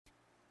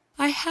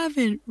I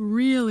haven't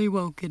really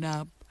woken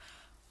up.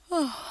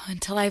 Oh,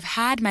 until I've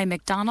had my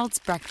McDonald's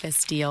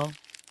breakfast deal.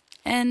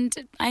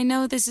 And I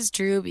know this is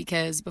true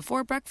because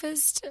before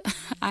breakfast,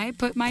 I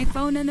put my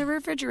phone in the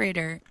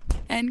refrigerator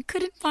and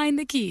couldn't find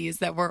the keys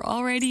that were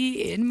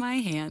already in my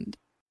hand.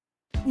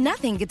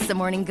 Nothing gets the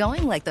morning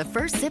going like the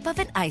first sip of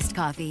an iced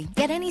coffee.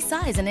 Get any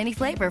size and any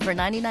flavor for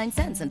 99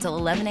 cents until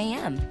 11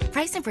 a.m.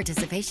 Price and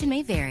participation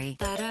may vary.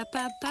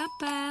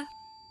 Ba-da-ba-ba-ba.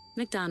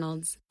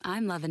 McDonald's.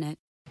 I'm loving it.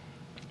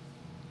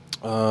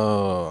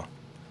 All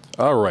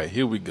right,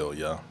 here we go,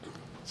 y'all.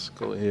 Let's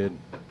go ahead and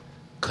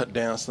cut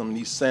down some of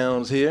these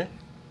sounds here.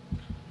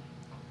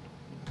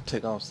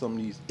 Take off some of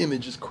these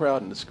images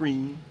crowding the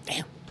screen.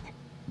 Damn.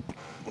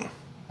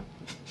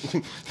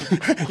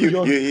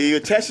 you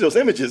attach to those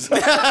images.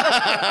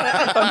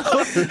 I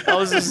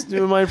was just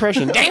doing my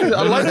impression. Damn,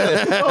 I like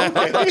that.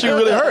 I thought you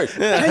really heard.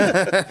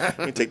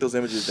 You take those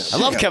images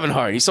down. I love Kevin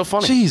Hart. He's so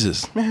funny.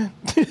 Jesus, man.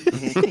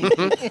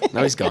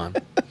 Now he's gone.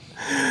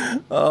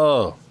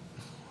 Oh,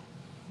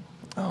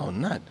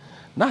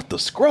 not the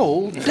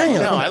scroll.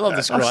 Damn. No, I love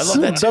the scroll. I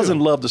love that too. Doesn't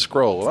love the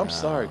scroll. I'm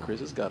sorry,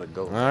 Chris. It's got to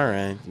go. All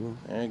right.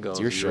 There it goes. It's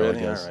your You show, ready?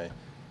 I guess. All right.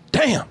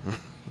 Damn.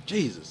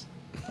 Jesus.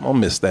 I'm going to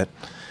miss that.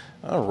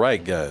 All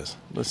right, guys.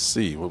 Let's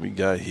see what we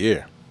got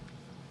here.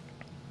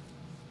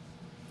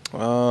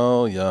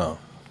 Oh, yeah.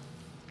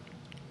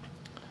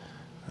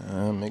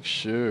 Make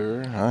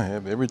sure I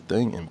have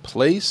everything in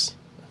place.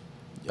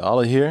 Y'all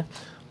are here.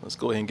 Let's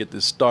go ahead and get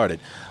this started.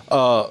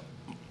 I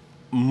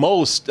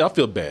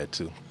feel bad,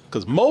 too,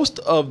 because most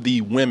of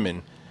the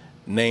women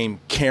named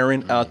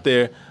Karen out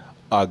there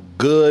are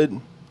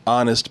good,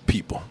 honest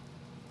people.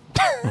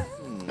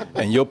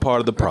 And you're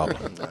part of the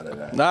problem.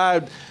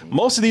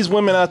 Most of these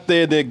women out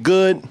there, they're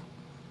good,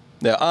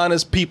 they're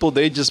honest people.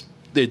 They're just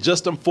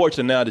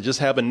unfortunate now to just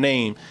have a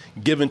name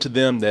given to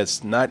them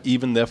that's not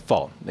even their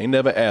fault. They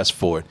never asked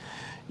for it,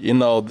 And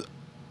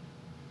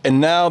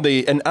now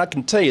and I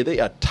can tell you, they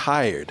are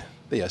tired.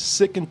 They are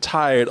sick and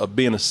tired of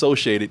being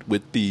associated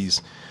with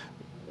these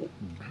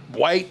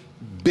white,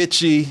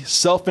 bitchy,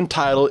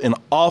 self-entitled, and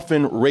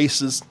often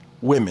racist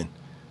women.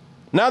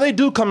 Now, they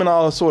do come in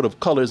all sort of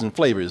colors and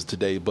flavors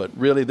today, but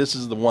really, this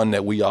is the one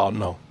that we all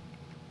know.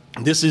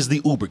 This is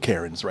the Uber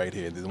Karens right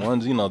here. The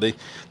ones,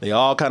 they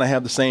all kind of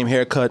have the same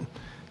haircut.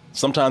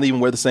 Sometimes they even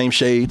wear the same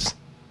shades.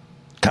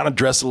 Kind of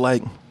dress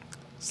alike.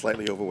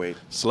 Slightly overweight.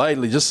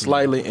 Just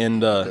slightly.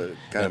 And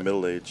kind of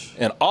middle age.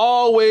 And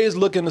always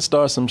looking to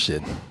start some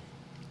shit.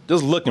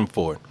 Just looking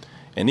for it.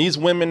 And these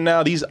women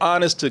now, these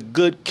honest to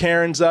good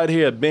Karens out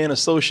here are being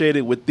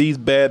associated with these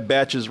bad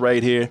batches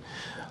right here.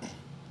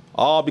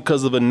 All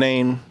because of a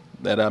name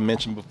that I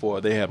mentioned before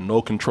they have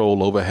no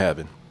control over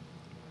having.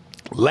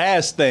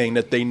 Last thing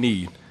that they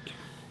need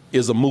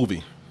is a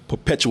movie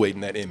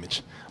perpetuating that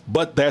image.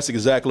 But that's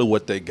exactly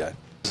what they got.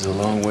 This is a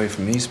long way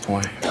from East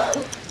Point.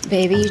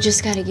 Baby, you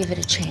just gotta give it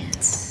a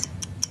chance.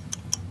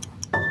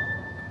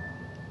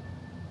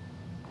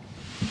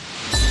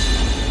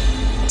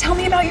 Tell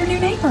me about your new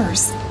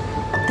neighbors.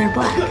 They're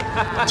black.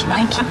 Do you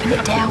mind keeping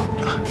it down?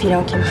 If you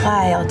don't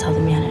comply, I'll tell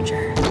the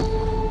manager.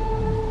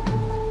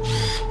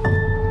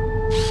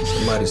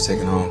 Somebody's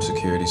taking home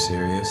security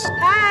serious.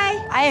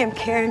 Hi, I am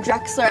Karen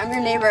Drexler. I'm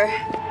your neighbor.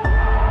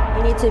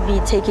 You need to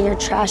be taking your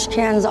trash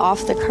cans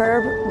off the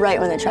curb right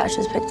when the trash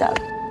is picked up.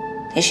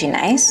 Is she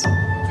nice?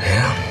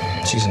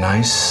 Yeah, she's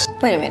nice.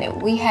 Wait a minute.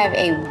 We have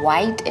a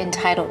white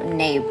entitled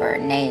neighbor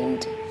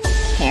named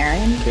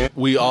Karen?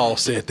 We all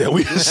said that.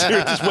 We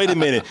just wait a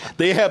minute.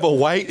 They have a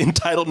white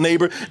entitled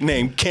neighbor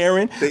named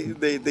Karen.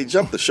 They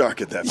jumped the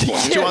shark at that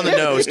point. Two on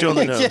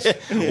the nose.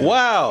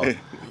 Yeah.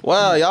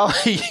 Wow, y'all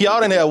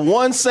didn't have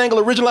one single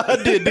original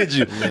idea, did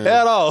you?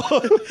 At all.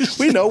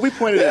 We know, we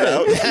pointed it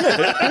out.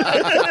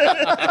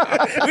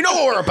 We know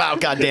what we're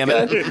about,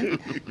 goddammit.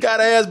 Got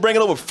ass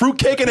bringing over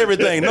fruitcake and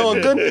everything. No,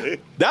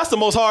 good. That's the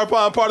most hard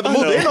part of the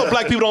movie. Ain't no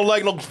black people don't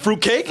like no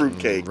fruitcake.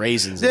 Fruitcake.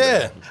 Raisins.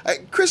 Yeah.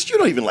 Chris, you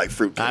don't even like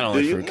fruitcake. I don't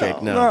like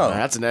fruitcake. No.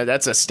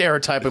 That's a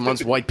stereotype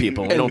amongst white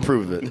people. We don't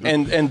prove it.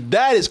 And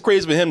that is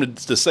crazy for him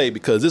to say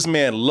because this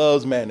man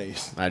loves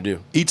mayonnaise. I do.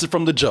 Eats it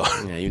from the jar.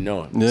 Yeah, you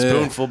know it. Yeah.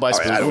 Spoonful by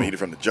spoonful. I don't eat it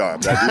from the jar,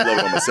 but I do love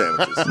it on my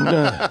sandwiches.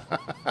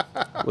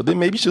 Well, then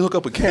maybe you should hook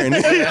up with Karen.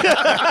 You're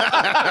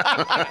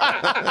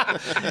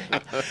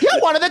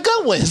one of the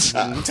good ones.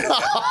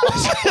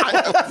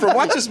 For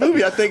watch this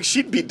movie, I think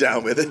she'd be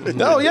down with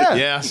it. Oh, yeah.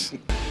 Yes.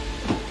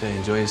 Hey,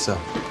 enjoy yourself.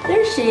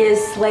 There she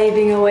is,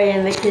 slaving away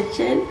in the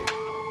kitchen.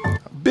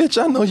 Bitch,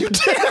 I know you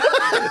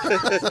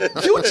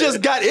did. You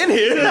just got in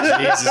here.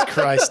 Jesus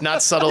Christ,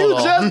 not subtle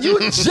at all. You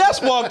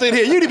just walked in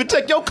here. You didn't even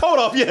take your coat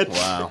off yet.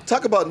 Wow.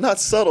 Talk about not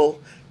subtle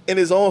in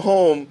his own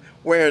home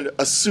wearing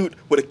a suit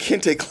with a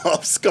kente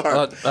cloth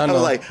scarf. I know.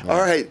 I'm like, all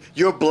right,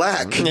 you're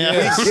black.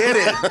 Yeah. We get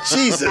it.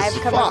 Jesus.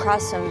 I've come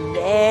across some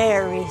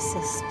very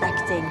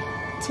suspecting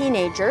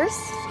teenagers.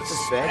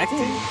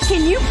 Suspecting?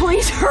 Can you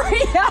please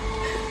hurry up?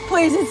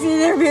 Please,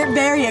 they're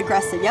very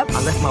aggressive. Yep.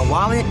 I left my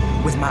wallet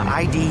with my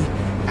ID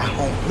at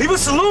home. Leave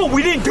us alone.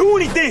 We didn't do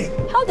anything.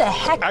 How the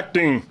heck?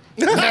 Acting.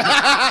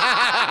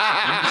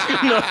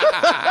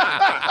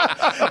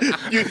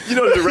 You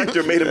know the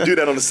director made him do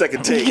that on the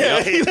second take. Yeah.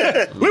 Leave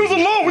us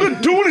alone. We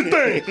didn't do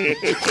anything.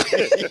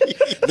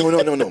 No. You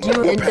end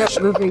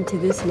up moving to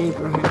this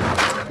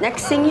neighborhood.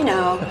 Next thing you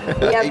know,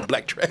 we have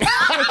black trash.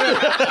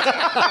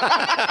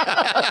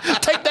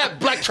 Take that,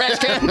 black trash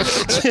can.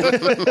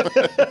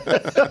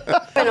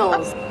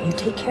 criminals. You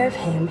take care of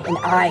him, and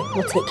I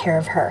will take care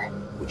of her.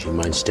 Would you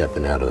mind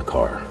stepping out of the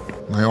car?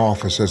 My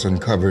office has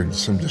uncovered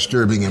some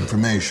disturbing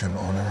information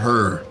on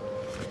her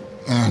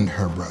and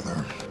her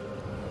brother.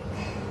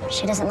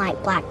 She doesn't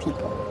like black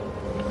people.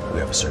 We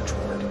have a search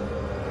warrant.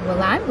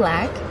 Well, I'm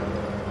black.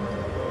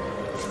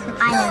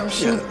 I know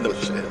she no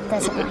shit.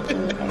 doesn't like you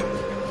either.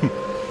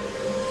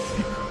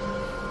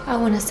 I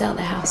want to sell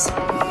the house.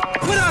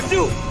 What I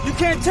do? You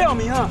can't tell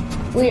me, huh?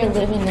 We are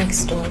living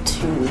next door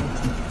to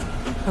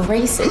a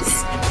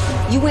racist.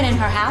 You went in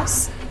her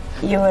house?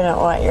 You wouldn't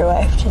want your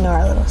wife to know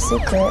our little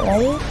secret, right?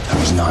 That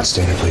was not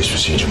standard police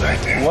procedure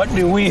back there. What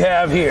do we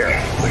have here?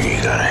 Where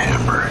you got a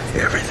hammer,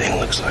 everything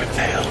looks like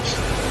nails.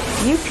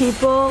 You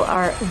people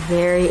are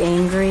very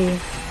angry.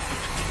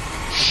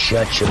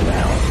 Shut your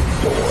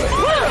mouth, boy.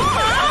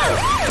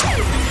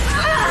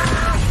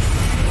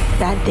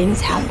 Bad things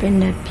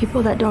happen to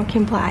people that don't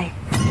comply.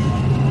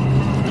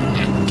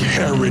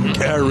 Karen.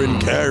 I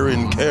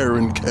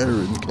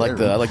like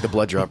the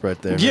blood drop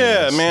right there.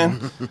 Yeah,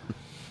 man.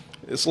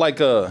 It's like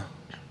a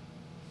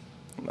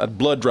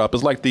blood drop.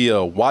 It's like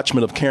the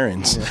Watchmen of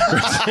Karens.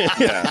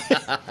 Yeah.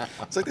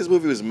 It's like this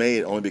movie was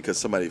made only because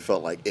somebody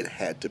felt like it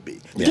had to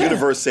be. The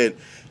universe said,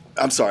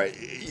 I'm sorry,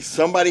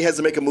 somebody has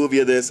to make a movie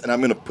of this, and I'm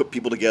going to put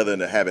people together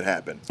and have it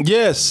happen.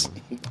 Yes.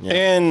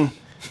 Yeah.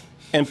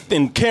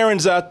 And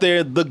Karens out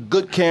there, the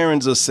good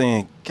Karens are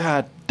saying,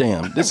 God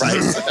damn, this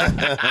is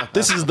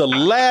the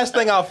last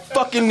thing I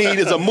fucking need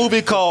is a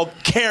movie called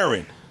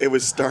Karen. It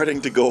was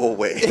starting to go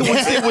away. It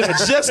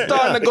was just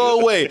starting to go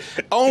away.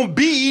 On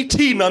BET,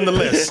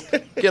 nonetheless.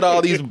 Get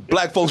all these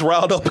black folks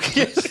riled up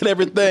and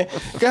everything.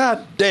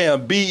 God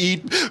damn, BET.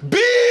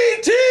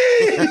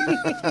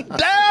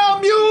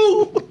 Damn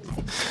you.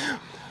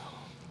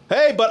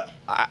 Hey, but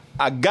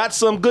I got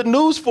some good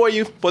news for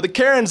you, for the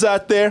Karens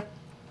out there.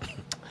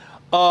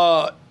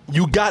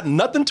 You got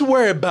nothing to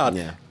worry about.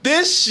 Yeah.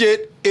 This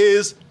shit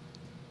is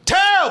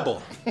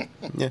terrible.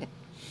 Yeah.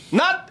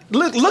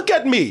 Look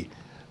at me.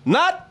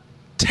 Not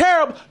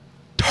terrible,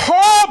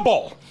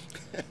 terrible.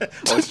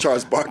 Oh, it's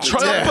Charles Barkley.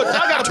 I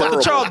got to put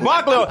the Charles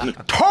Barkley on.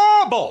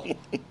 Terrible.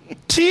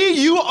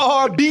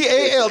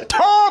 TURBAL.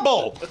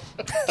 Terrible.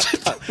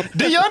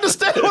 Do you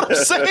understand what I'm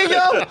saying,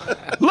 y'all?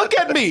 Look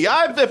at me.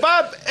 If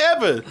I've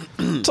ever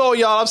told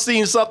y'all I've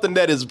seen something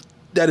that is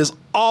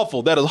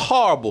awful, that is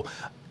horrible,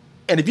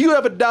 and if you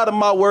ever doubted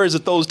my words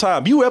at those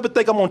times, you ever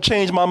think I'm going to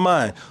change my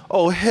mind?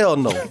 Oh, hell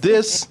no.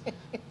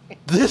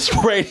 This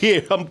right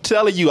here, I'm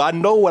telling you, I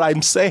know what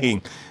I'm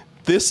saying.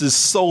 This is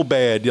so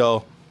bad,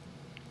 y'all.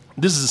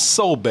 This is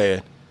so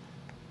bad.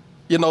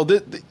 You know,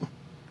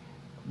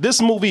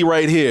 this movie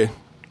right here,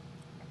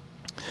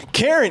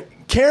 Karen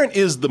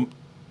is the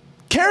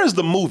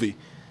movie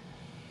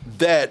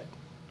that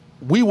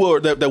we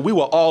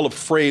were all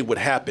afraid would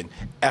happen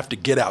after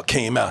Get Out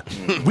came out.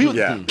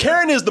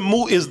 Karen is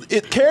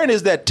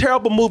that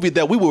terrible movie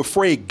that we were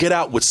afraid Get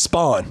Out would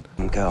spawn.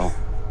 Go.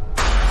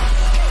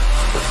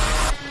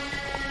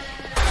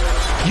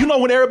 You know,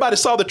 when everybody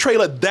saw the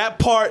trailer, that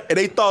part, and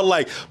they thought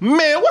like,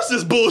 man, what's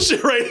this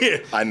bullshit right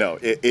here? I know.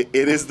 It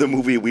is the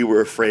movie we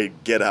were afraid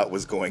Get Out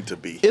was going to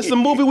be. It's the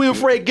movie we were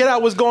afraid Get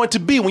Out was going to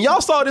be. When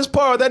y'all saw this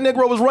part, that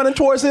Negro was running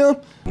towards him.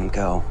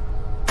 Go.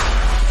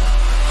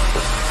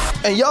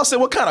 And y'all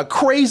said, what kind of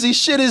crazy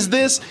shit is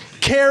this?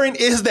 Karen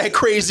is that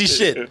crazy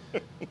shit.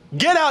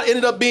 Get Out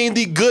ended up being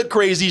the good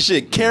crazy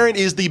shit. Karen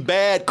is the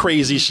bad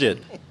crazy shit.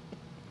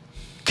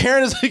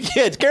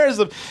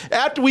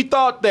 After we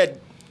thought that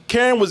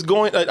Karen was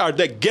going,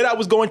 that Get Out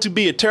was going to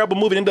be a terrible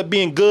movie and ended up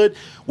being good,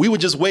 we were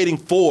just waiting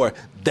for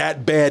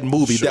that bad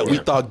movie that we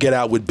thought Get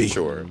Out would be.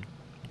 Sure.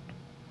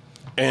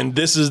 And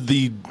this is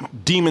the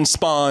demon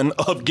spawn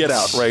of Get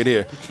Out right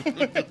here.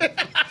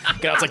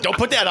 Get Out's like, don't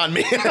put that on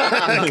me. Come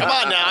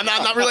on now, I'm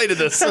not related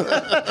to this.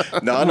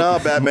 No,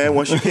 Batman.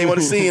 Once you came on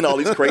the scene, all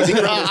these crazy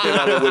criminals came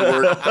out of the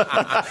woodwork.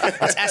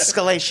 It's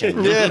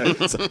escalation. Yeah,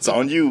 it's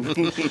on you.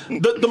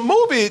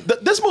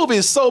 This movie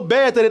is so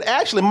bad that it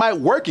actually might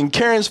work in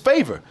Karen's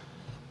favor.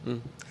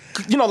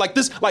 You know,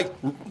 this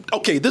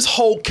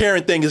whole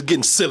Karen thing is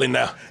getting silly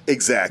now.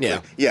 Exactly.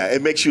 Yeah,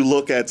 it makes you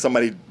look at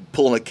somebody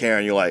pulling a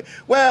Karen, you're like,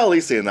 well, at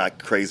least they're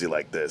not crazy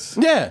like this.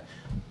 Yeah.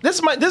 This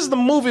is the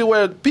movie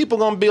where people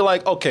gonna be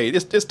like, okay,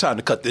 it's time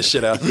to cut this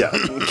shit out. Yeah.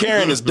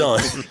 Karen is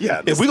done.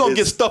 Yeah. If we're gonna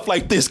get stuff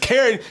like this,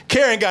 Karen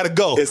gotta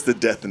go. It's the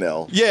death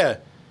knell. Yeah.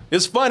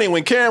 It's funny,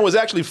 when Karen was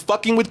actually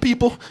fucking with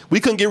people, we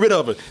couldn't get rid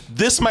of her.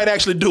 This might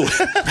actually do it.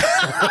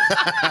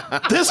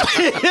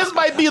 This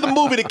might be the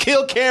movie to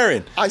kill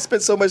Karen. I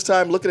spent so much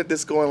time looking at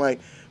this going like,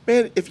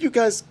 man, if you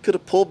guys could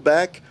have pulled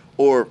back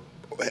or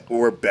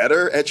were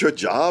better at your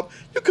job,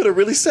 you could have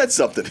really said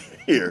something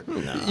here.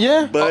 No.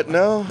 Yeah. But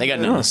no. They got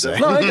nothing to say.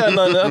 No, I got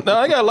nothing. No,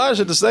 I got a lot of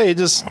shit to say. It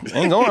just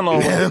ain't going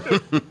nowhere.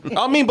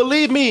 I mean,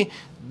 believe me,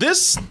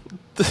 this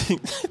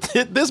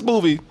this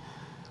movie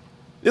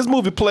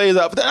plays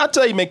out. I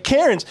tell you, man,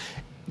 Karen's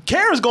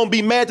gonna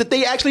be mad that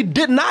they actually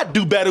did not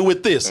do better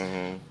with this.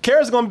 Mm-hmm.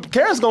 Karen's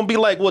gonna be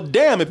like, well,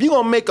 damn, if you're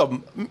gonna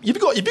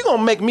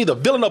make me the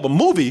villain of a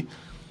movie,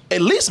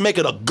 at least make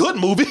it a good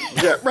movie.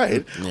 Yeah,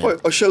 right. Yeah.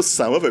 Or show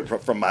some of it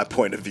from my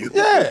point of view.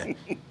 Yeah.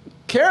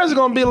 Karen's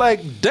gonna be like,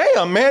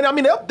 damn, man. I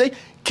mean,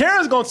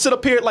 Karen's gonna sit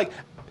up here like,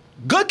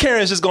 good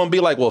Karen's just gonna be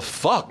like, well,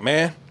 fuck,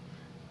 man.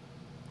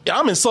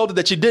 I'm insulted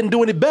that you didn't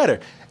do any better.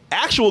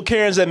 Actual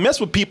Karens that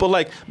mess with people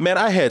like, man,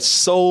 I had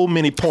so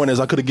many pointers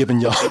I could have given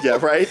y'all. Yeah,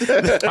 right?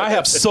 I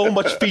have so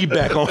much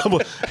feedback on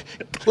them.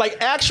 Like,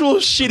 actual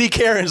shitty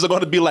Karens are going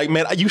to be like,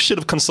 man, you should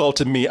have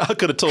consulted me. I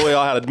could have told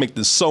y'all how to make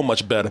this so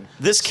much better.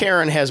 This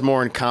Karen has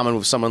more in common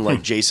with someone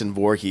like Jason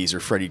Voorhees or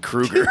Freddy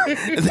Krueger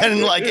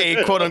than like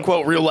a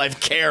quote-unquote real-life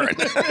Karen.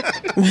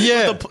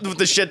 Yeah. with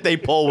the shit they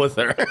pull with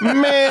her.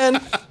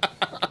 Man.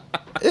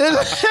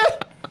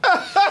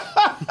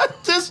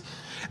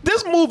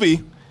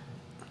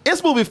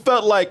 This movie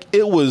felt like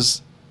it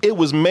was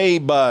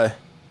made by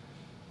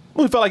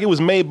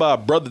a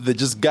brother that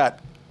just got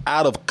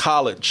out of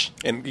college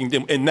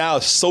and now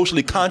is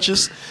socially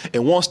conscious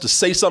and wants to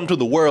say something to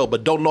the world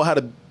but don't know how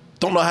to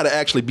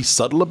actually be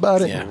subtle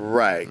about it. Yeah.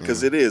 Right,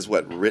 because it is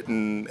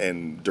written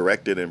and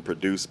directed and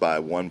produced by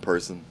one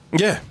person.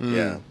 Yeah.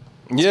 Yeah.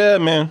 Yeah,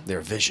 man.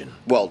 Their vision.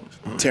 Well,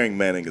 Taryn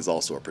Manning is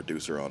also a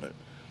producer on it.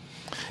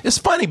 It's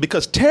funny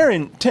because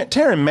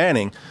Taryn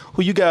Manning,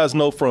 who you guys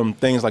know from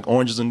things like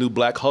Orange is the New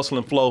Black, Hustle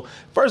and Flow,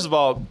 first of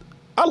all,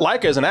 I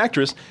like her as an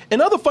actress.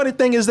 Another funny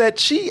thing is that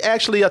she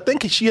actually, I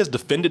think she has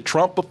defended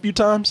Trump a few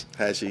times.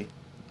 Has she?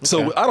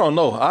 So okay. I don't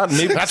know.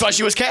 Maybe, that's why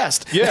she was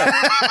cast. Yeah.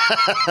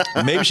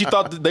 Maybe she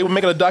thought that they were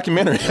making a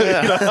documentary.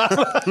 Yeah.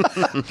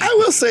 I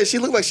will say she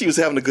looked like she was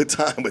having a good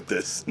time with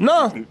this.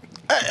 No.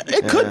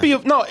 It could be.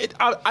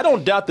 I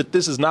don't doubt that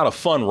this is not a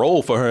fun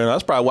role for her, and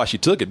that's probably why she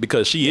took it,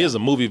 because she is a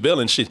movie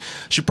villain. She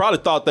probably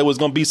thought there was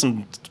going to be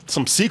some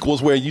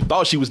sequels where you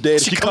thought she was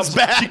dead. She comes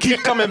back. She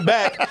keeps coming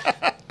back.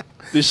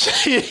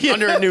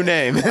 Under a new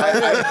name.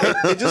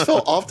 It just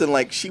felt often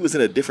like she was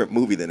in a different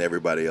movie than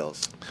everybody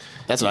else.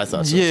 That's what I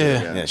thought.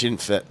 Yeah, she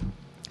didn't fit.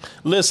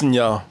 Listen,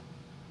 y'all.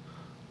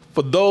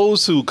 For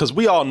those who, because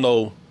we all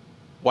know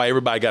why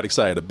everybody got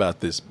excited about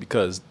this,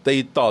 because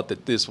they thought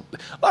that a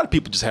lot of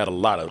people just had a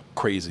lot of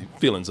crazy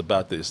feelings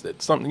about this. That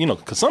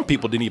because some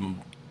people didn't even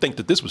think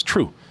that this was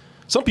true.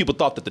 Some people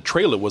thought that the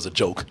trailer was a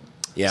joke.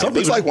 Yeah, some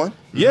looks like one.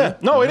 Yeah,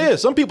 no, it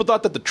is. Some people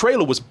thought that the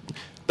trailer was.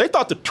 They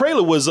thought the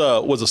trailer was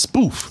a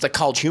spoof. It's like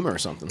college humor or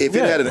something. If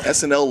it had an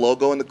SNL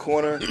logo in the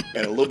corner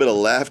and a little bit of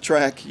laugh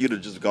track, you'd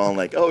have just gone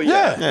like, "Oh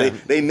yeah.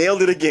 They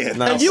nailed it again."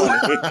 No. And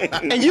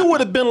you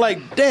would have been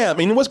like, "Damn!"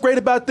 And what's great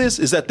about this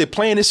is that they're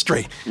playing it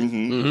straight.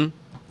 Mm-hmm. Mm-hmm.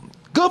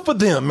 Good for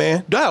them,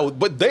 man.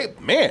 But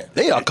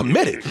they are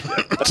committed.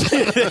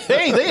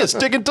 they are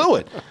sticking to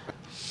it.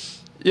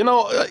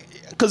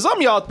 Because some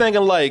of y'all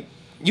thinking like,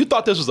 you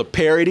thought this was a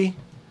parody.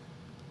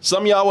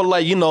 Some of y'all were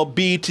like,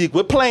 BET,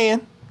 we're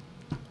playing.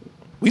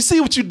 We see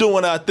what you're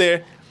doing out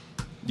there.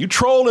 You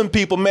trolling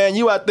people, man.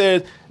 You out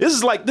there. This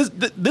is like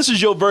this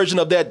is your version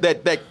of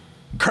that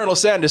Colonel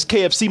Sanders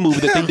KFC movie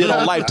that they did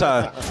on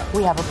Lifetime.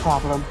 We have a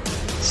problem.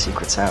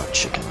 Secret's out,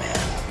 Chicken Man.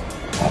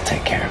 I'll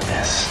take care of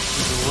this.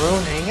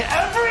 Ruining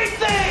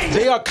everything!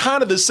 They are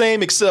kind of the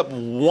same, except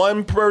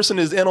one person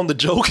is in on the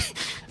joke,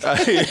 and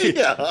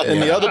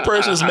the other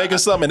person is making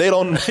something,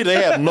 and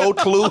they have no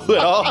clue at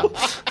all.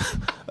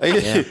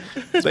 They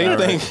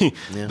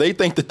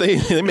think that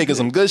they making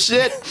some good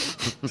shit.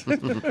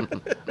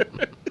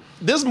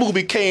 This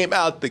movie came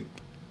out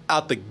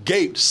the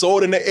gate,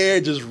 sword in the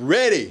air, just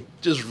ready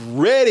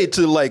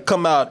to like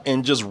come out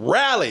and just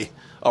rally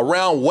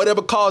around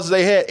whatever causes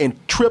they had, and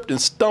tripped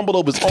and stumbled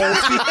over his own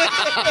feet.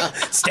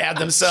 Stabbed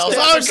themselves.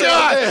 Oh,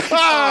 God.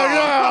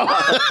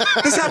 Oh,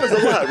 no. This happens a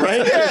lot,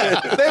 right? Yeah.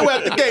 They were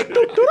at the gate.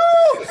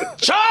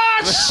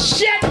 Charge!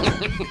 Shit!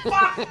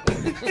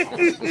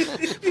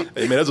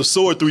 Hey, man, there's a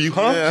sword through you,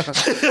 huh? Yeah.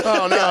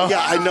 Oh, no.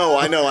 Yeah, I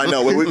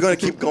know. We're going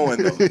to keep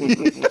going, though.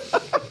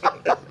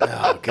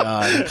 Oh,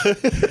 God.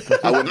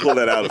 I wouldn't pull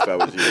that out if I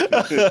was you.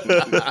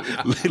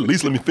 At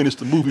least let me finish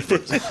the movie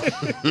first.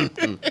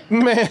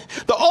 Man,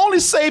 the only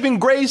saving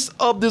grace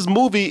of this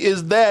movie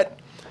is that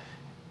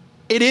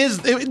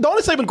the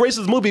only saving grace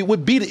of this movie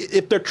would be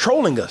if they're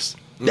trolling us.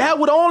 That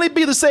would only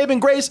be the saving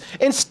grace,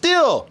 and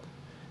still,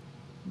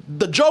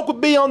 the joke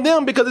would be on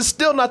them because it's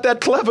still not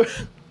that clever.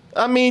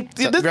 I mean,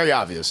 it's very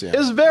obvious. Yeah,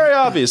 it's very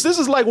obvious. This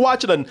is like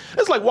watching a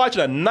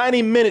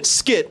 90-minute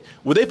skit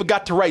where they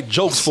forgot to write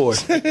jokes for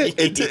it.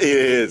 It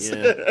is.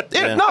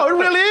 Yeah. No, it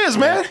really is,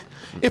 man.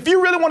 If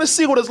you really want to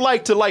see what it's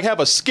like to like have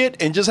a skit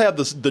and just have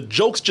the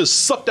jokes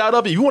just sucked out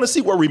of it, you want to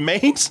see what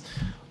remains?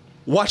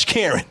 Watch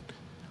Karen.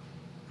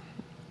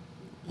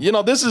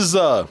 This is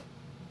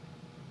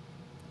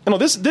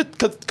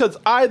because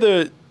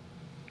either.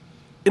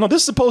 This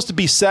is supposed to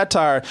be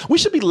satire. We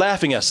should be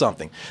laughing at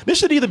something. This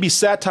should either be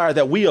satire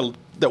that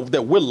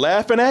we're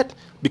laughing at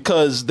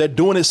because they're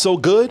doing it so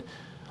good,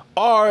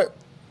 or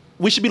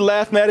we should be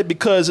laughing at it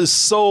because it's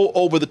so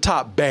over the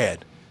top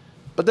bad.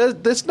 But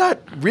there's not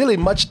really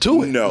much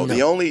to it. No,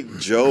 the only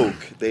joke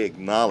they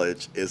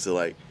acknowledge is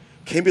like,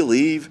 can you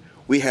believe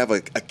we have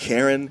a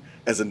Karen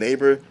as a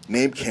neighbor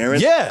named Karen?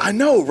 Yeah. I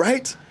know,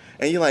 right?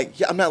 And you're like,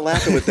 yeah, I'm not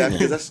laughing with that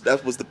because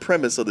that was the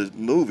premise of the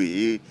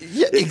movie.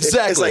 Yeah,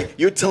 exactly. It's like,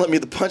 you're telling me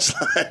the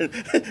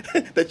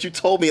punchline that you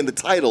told me in the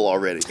title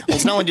already. Well,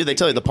 it's not only do they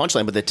tell you the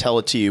punchline, but they tell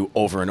it to you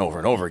over and over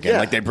and over again. Yeah.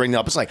 Like they bring it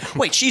up. It's like,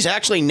 wait, she's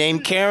actually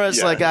named Kara?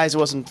 It's like, guys, it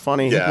wasn't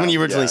funny when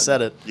you originally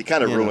said it. You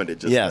kind of ruined it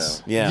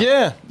just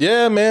now.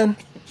 Yeah, man.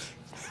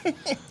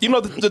 You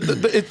know,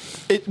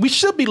 we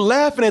should be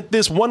laughing at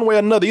this one way or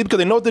another, either because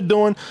they know what they're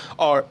doing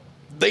or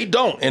they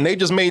don't, and they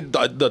just made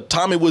the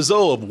Tommy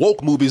Wiseau of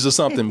woke movies or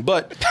something.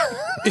 But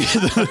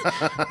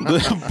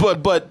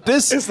but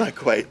this it's not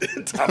quite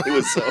Tommy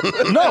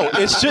Wiseau. No,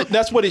 it should.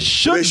 That's what it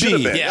should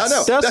be. Yes. I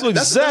know. That's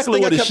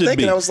exactly what it should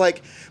be. I was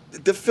like,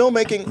 the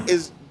filmmaking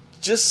is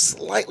just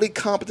slightly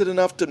competent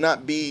enough to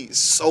not be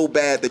so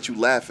bad that you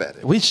laugh at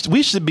it. We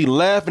should be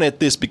laughing at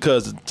this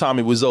because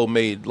Tommy Wiseau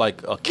made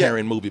like a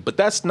Karen movie, but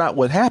that's not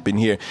what happened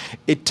here.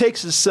 It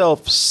takes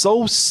itself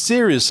so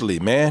seriously,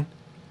 man.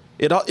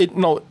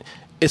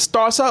 It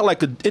starts out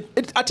like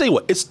I tell you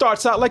what, it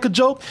starts out like a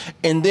joke,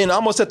 and then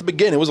almost at the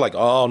beginning, it was like,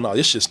 oh no,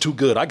 this shit's too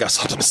good. I got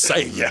something to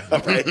say. Yeah,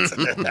 right.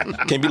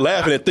 Can't be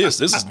laughing at this.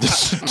 This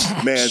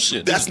man,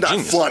 shit, that's this not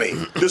genius. Funny.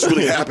 This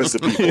really happens to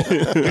people.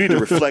 You need to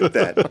reflect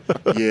that.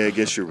 Yeah, I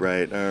guess you're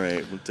right. All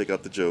right, we'll take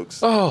out the jokes.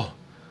 Oh,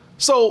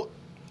 so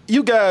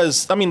you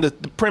guys, I mean, the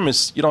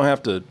premise, you don't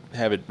have to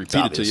have it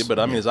repeated to you, but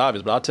I mean, it's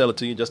obvious, but I'll tell it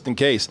to you just in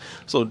case.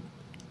 So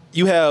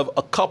you have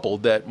a couple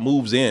that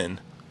moves in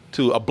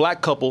to a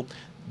black couple.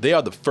 They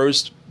are the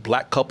first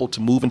black couple to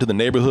move into the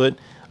neighborhood.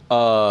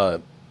 Corey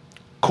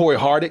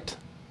Hardick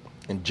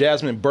and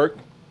Jasmine Burke,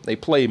 they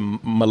play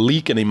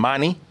Malik and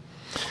Imani.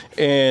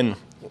 And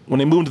when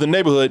they move into the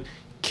neighborhood,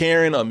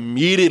 Karen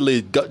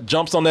immediately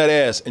jumps on that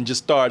ass and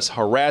just starts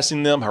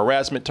harassing them.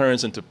 Harassment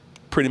turns into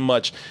pretty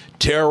much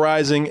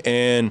terrorizing.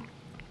 And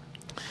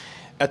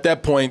at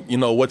that point, you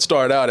know, what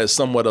started out as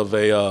somewhat of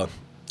a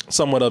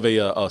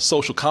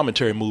social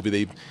commentary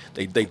movie,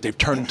 they've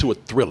turned into a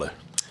thriller.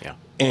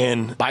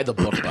 And by the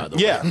book, by the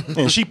way. Yeah,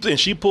 and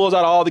she pulls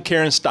out all the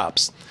Karen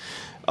stops.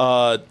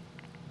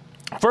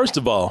 First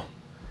of all,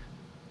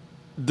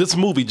 this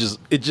movie just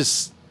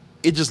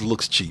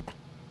looks cheap.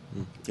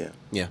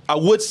 Yeah. I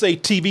would say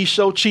TV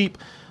show cheap,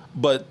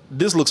 but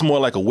this looks more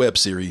like a web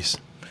series.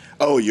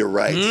 Oh, you're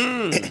right.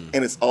 And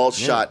it's all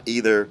shot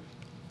either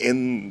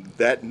in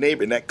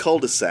that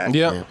cul-de-sac,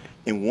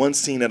 in one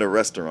scene at a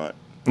restaurant.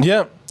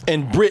 Yeah.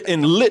 And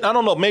lit. I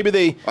don't know. Maybe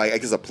they. I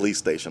guess a police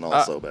station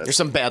also. But there's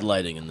some bad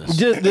lighting in this.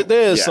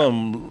 There's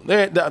some.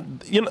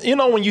 You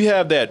know when you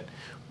have that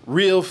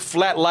real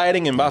flat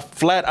lighting, and by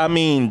flat I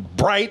mean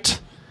bright.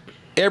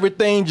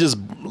 Everything just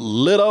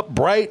lit up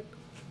bright.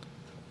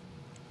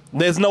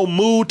 There's no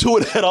mood to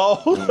it at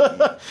all.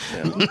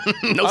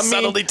 No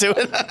subtlety to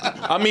it.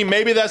 I mean,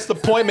 maybe that's the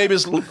point. Maybe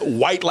it's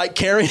white like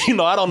Karen. You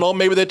know, I don't know.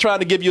 Maybe they're trying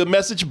to give you a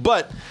message,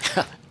 but.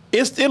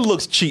 It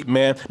looks cheap,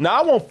 man.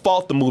 Now, I won't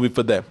fault the movie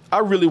for that. I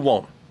really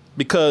won't.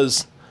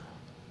 Because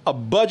a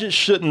budget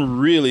shouldn't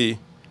really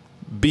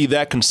be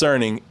that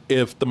concerning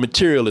if the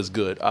material is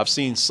good. I've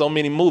seen so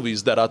many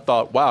movies that I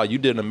thought, wow, you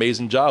did an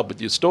amazing job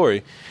with your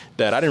story,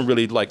 that I didn't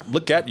really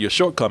look at your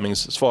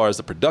shortcomings as far as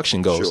the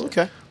production goes. Sure.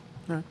 Okay.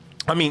 Right.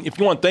 I mean, if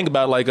you want to think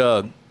about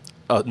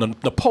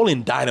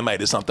Napoleon Dynamite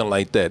or something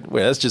like that,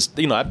 where that's just,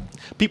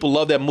 people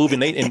love that movie,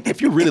 and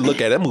if you really look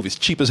at it, that movie's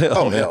cheap as hell.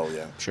 Oh, man. hell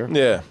yeah. Sure.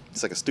 Yeah.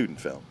 It's like a student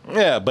film.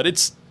 Yeah, but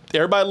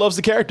everybody loves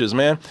the characters,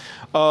 man.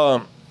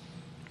 So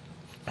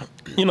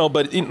I'm not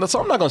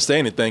going to say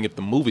anything if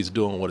the movie's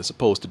doing what it's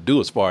supposed to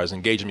do as far as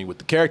engaging me with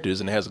the characters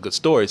and it has a good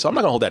story. So I'm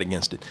not going to hold that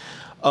against it.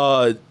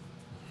 And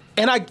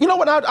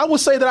I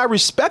would say that I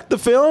respect the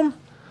film.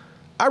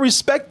 I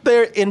respect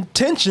their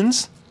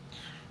intentions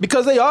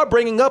because they are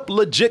bringing up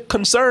legit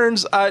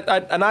concerns.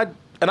 I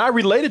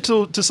related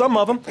to some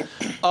of them.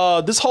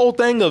 This whole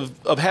thing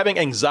of having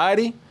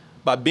anxiety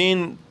by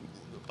being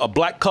a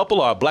black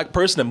couple or a black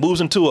person that moves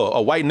into a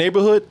white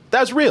neighborhood,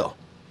 that's real.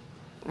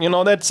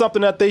 That's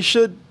something that they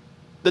could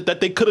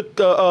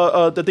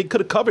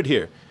have covered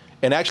here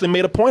and actually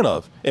made a point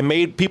of and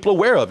made people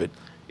aware of it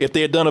if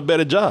they had done a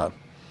better job.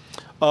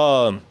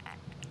 I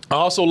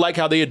also like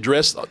how they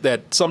address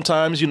that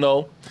sometimes,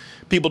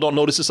 people don't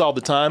notice this all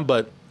the time,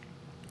 but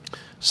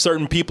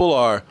certain people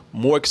are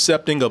more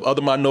accepting of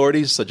other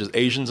minorities, such as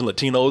Asians and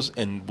Latinos,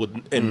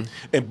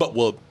 but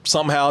will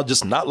somehow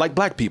just not like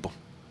black people.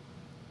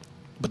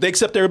 But they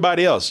accept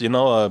everybody else,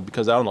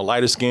 because I don't know,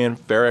 lighter skin,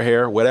 fairer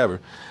hair, whatever.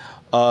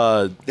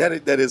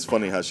 That is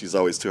funny how she's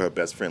always to her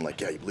best friend, like,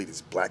 yeah, you believe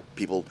these black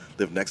people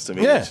live next to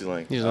me? Yeah. And she's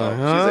like, she's Asian.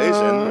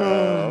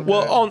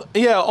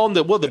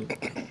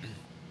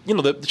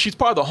 Okay. She's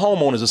part of the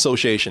homeowners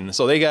association,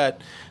 so they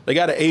got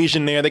an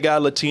Asian there, they got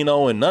a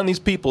Latino, and none of these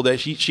people that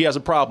she has a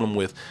problem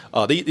with.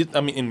 And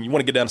you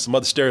want to get down to some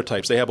other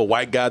stereotypes. They have a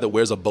white guy that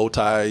wears a bow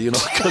tie,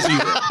 because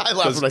I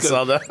laughed when I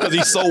saw that because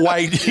he's so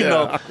white,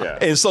 know. Yeah.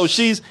 And so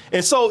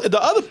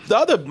the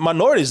other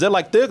minorities, they're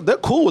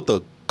cool with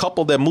the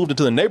couple that moved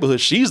into the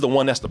neighborhood, she's the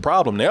one that's the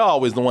problem. They're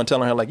always the one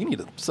telling her, like, you need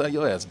to settle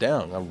your ass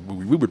down.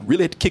 We would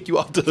really have to kick you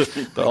off the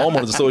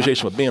homeowners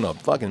association for being a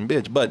fucking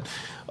bitch. But,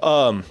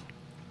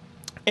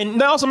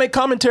 and they also make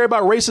commentary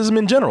about racism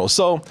in general.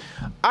 So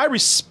I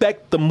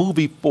respect the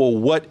movie for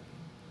what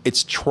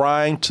it's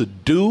trying to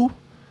do.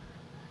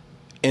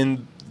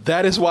 And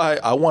that is why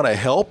I want to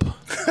help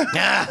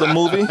the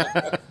movie.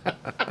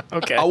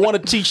 Okay. I want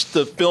to teach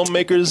the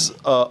filmmakers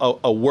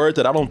a word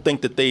that I don't think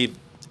that they've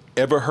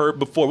ever heard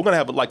before. We're gonna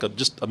have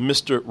just a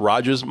Mr.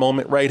 Rogers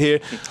moment right here.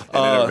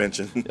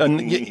 Intervention.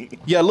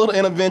 Yeah, a little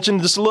intervention.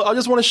 I just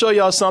want to show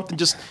y'all something.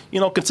 Just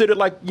consider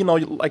it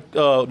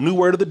new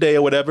word of the day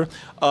or whatever.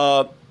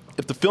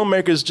 If the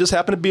filmmakers just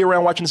happen to be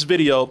around watching this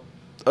video,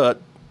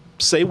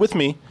 say with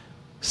me,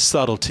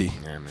 subtlety.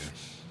 Yeah, man.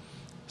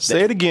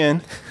 Say it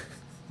again.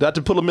 Do I have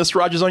to pull a Mr.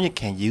 Rogers on you?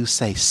 Can you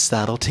say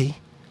subtlety?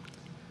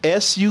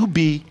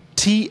 SUBTLETY.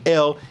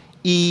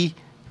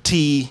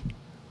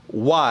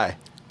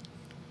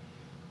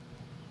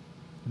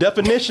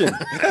 Definition.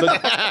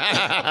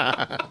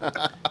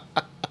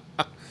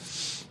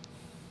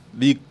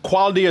 The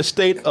quality or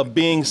state of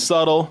being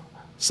subtle,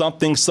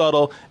 something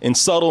subtle, and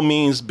subtle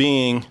means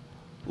being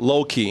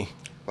low-key.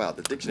 Wow,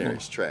 the dictionary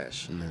is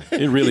trash.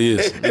 It really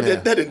is.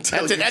 That didn't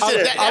tell you.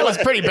 That was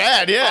pretty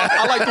bad, yeah.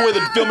 I like the way the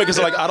filmmakers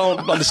are like, I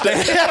don't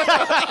understand.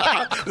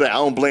 I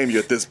don't blame you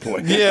at this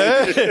point.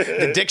 Yeah.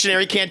 The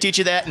dictionary can't teach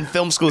you that, and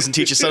film schools can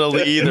teach you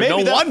subtlety either. No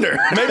wonder.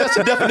 Maybe that's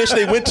the definition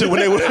they went to when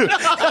they were.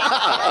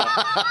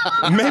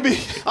 Maybe.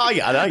 I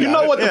got it. You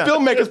know what? The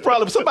filmmakers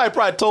somebody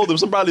probably told them,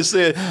 somebody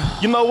said,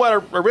 you know what?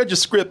 I read your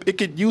script. It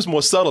could use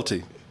more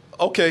subtlety.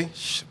 Okay.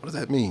 What does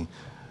that mean?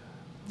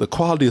 The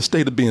quality of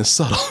state of being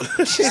subtle.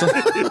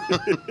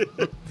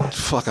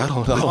 Fuck, I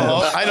don't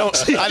know. I'm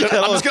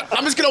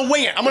just gonna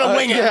wing it. I'm gonna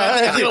wing it.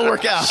 I think it'll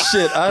work out.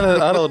 Shit,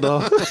 I don't know.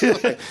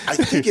 I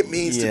think it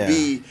means to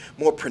be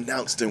more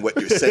pronounced in what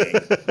you're saying.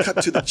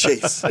 Cut to the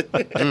chase.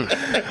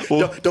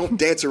 Don't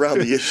dance around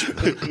the issue.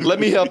 Let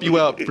me help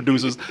you out,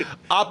 producers.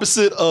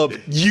 Opposite of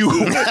you.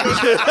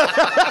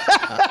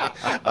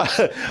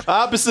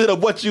 Opposite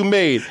of what you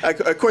made.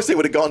 Of course, they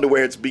would have gone to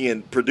where it's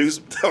being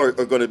produced or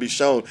going to be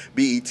shown.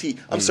 BET.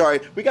 I'm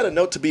sorry. We got a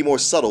note to be more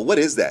subtle. What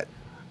is that?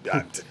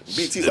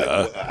 BET's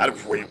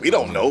we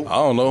don't know. I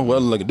don't know.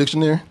 Well, like a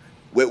dictionary.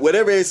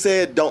 Whatever it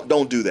said,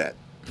 don't do that.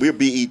 We're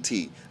BET.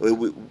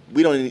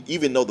 We don't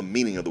even know the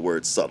meaning of the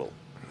word subtle.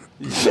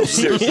 No,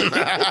 seriously.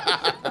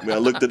 I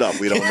looked it up.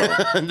 We don't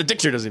know. The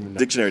dictionary doesn't even know.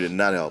 Dictionary did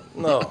not help.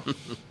 No.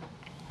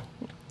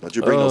 Don't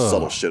you bring no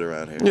subtle shit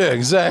around here. Yeah,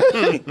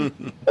 exactly.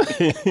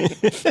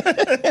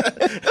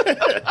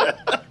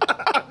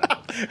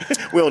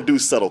 We don't do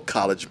subtle,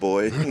 college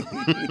boy.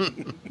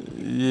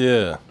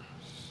 Yeah.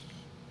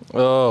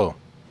 Oh.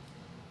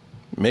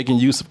 Making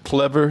use of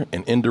clever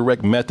and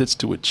indirect methods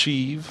to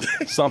achieve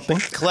something.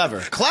 Clever.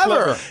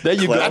 There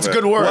you go. That's a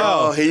good word.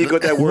 Wow. Oh, here you go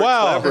with that word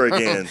clever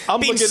again.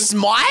 Being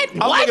smart?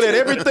 I'm looking at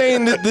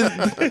everything.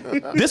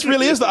 This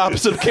really is the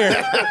opposite of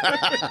Karen.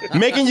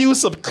 Making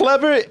use of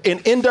clever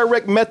and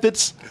indirect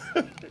methods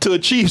to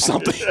achieve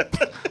something.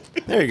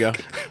 There you go.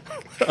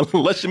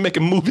 Unless you're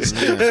making movies.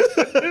 Yeah.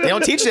 They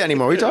don't teach that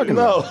anymore. What are you talking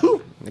about?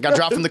 They got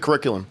dropped from the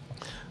curriculum.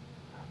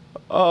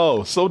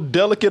 Oh, so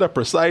delicate or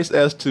precise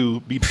as to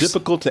be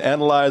difficult to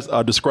analyze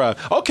or describe.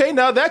 Okay,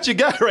 now that you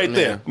got right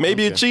there.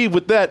 Maybe achieve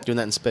with that. Doing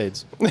that in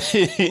spades.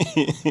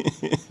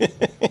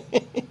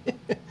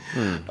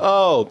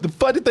 Oh, the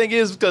funny thing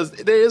is, because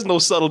there is no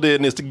subtlety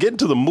in this, to get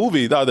into the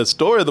movie, the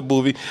story of the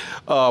movie,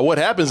 what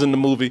happens in the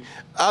movie,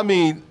 I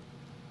mean,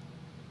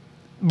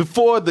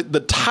 before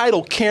the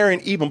title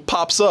Karen even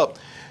pops up,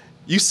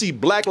 you see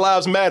Black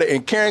Lives Matter,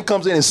 and Karen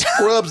comes in and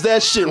scrubs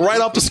that shit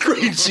right off the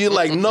screen. She's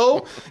like,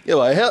 no,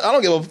 I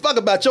don't give a fuck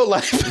about your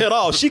life at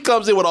all. She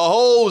comes in with a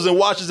hose and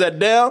washes that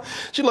down.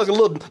 She's like a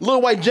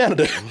little white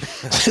janitor,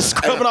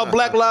 scrubbing out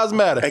Black Lives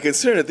Matter. And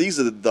considering that these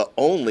are the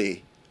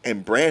only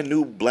and brand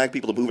new black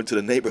people to move into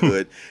the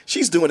neighborhood,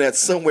 she's doing that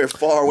somewhere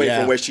far away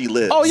from where she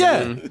lives. Oh,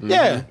 yeah.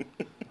 Yeah.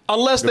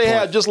 Unless they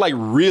had just like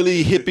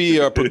really hippie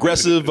or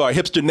progressive or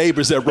hipster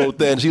neighbors that wrote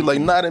that. And she's like,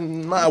 not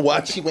in my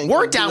watch.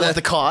 We're down with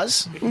the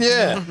cause.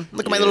 Yeah.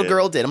 Look what my little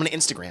girl did. I'm going to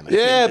Instagram it.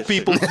 Yeah,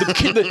 people.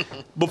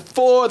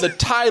 Before the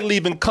title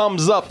even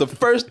comes up, the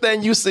first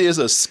thing you see is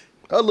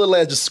a little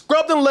ass just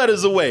scrub them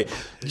letters away.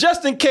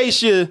 Just in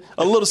case you're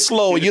a little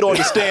slow and you don't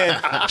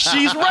understand,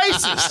 she's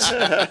racist.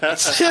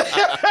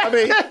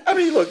 I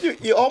mean, look,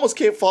 you almost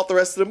can't fault the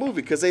rest of the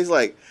movie because they's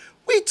like,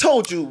 we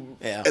told you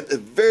at the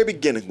very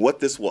beginning what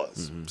this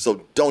was,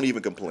 so don't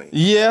even complain.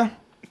 Yeah,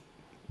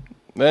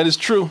 that is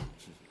true.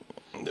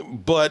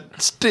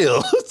 But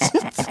still,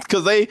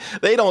 because they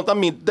don't, I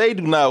mean, they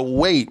do not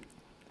wait.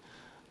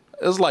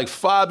 It's like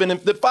 5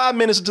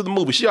 minutes into the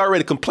movie, she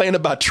already complained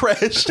about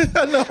trash.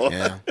 I know.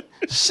 Yeah.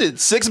 Shit,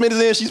 6 minutes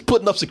in, she's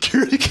putting up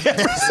security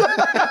cameras.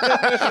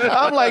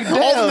 I'm like,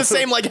 damn. All in the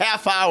same like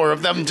half hour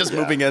of them just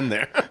moving in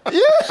there.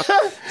 Yeah.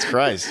 It's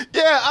Christ.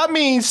 Yeah, I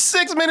mean,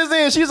 6 minutes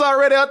in, she's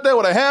already out there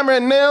with a hammer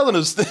and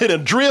nails and a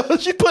drill.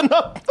 She's putting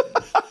up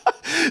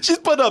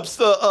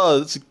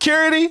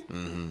security.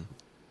 Mm-hmm.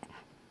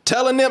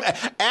 telling them,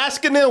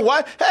 asking them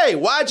why. Hey,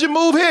 why'd you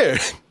move here?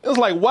 It was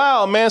like,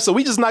 wow, man. So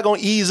we just not gonna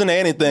ease into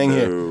anything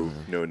here.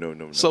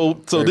 No. So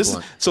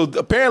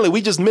apparently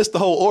we just missed the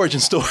whole origin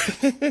story.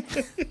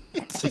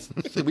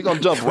 We gonna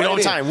jump. We don't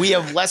in. have time. We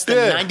have less than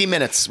 90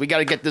 minutes. We got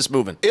to get this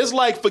moving. It's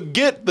like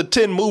forget the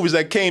 10 movies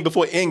that came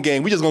before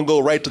Endgame. We just gonna go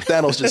right to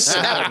Thanos just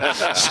snapping.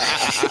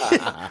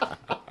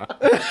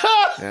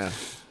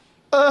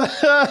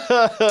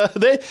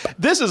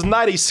 This is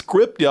not a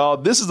script, y'all.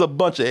 This is a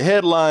bunch of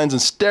headlines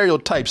and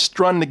stereotypes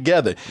strung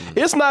together.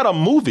 It's not a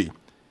movie.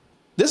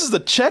 This is a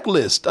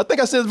checklist. I think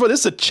I said before,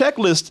 this is a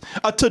checklist,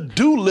 a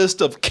to-do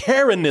list of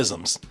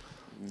Karenisms.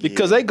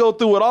 Because they go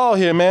through it all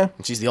here, man.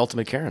 She's the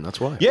ultimate Karen, that's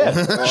why.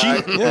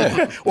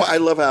 Yeah. Well, I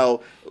love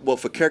how,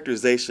 for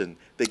characterization,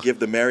 they give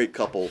the married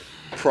couple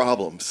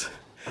problems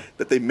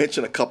that they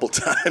mention a couple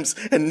times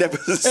and never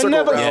circle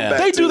around back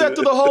They to. do that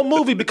through the whole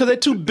movie because they're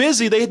too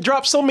busy. They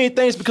drop so many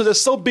things because they're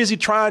so busy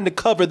trying to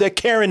cover their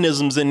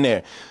Karenisms in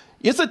there.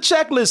 It's a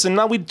checklist, and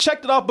now we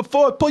checked it off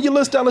before. Pull your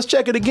list down, let's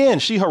check it again.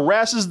 She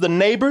harasses the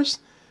neighbors.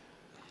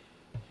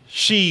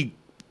 She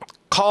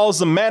calls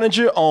the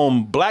manager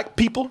on black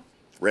people.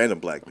 Random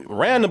black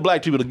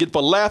people to get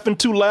for laughing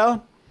too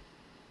loud.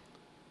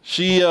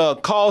 She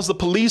calls the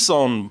police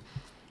on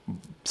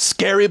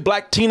scary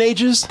black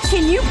teenagers.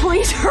 Can you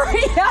please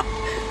hurry up?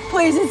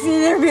 Please,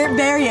 they're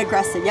very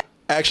aggressive. Yeah.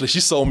 Actually,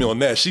 she sold me on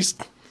that. She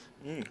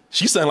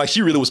sounded like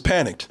she really was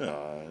panicked.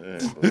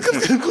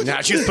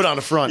 Nah, she was put on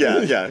the front. Yeah.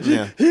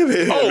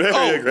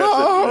 Very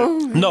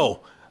aggressive.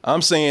 No,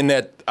 I'm saying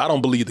that I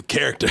don't believe the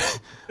character.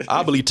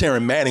 I believe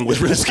Taryn Manning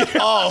was really scared.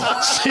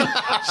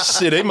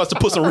 Shit, they must have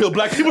put some real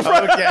black people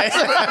front. Okay.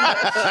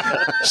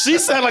 She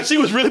sounded like she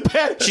was really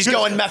panicked. She's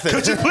going method.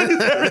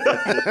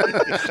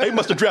 They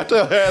must have dropped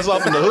her ass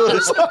off in the hood.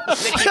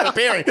 They keep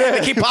appearing. They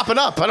keep popping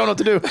up. I don't know what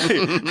to do.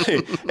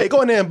 Hey,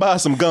 go in there and buy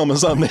some gum or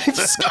something.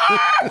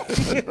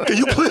 Can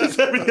you please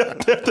let me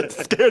out there to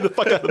scare the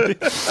fuck out of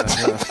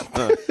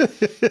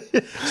me?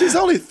 She's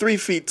only 3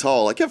 feet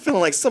tall. I kept feeling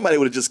like somebody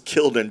would have just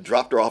killed her and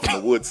dropped her off in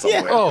the woods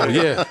somewhere. Yeah. Oh,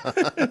 yeah.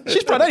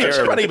 She's probably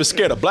not even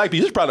scared of black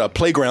people. She's probably at a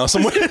playground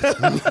somewhere.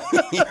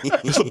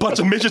 There's a bunch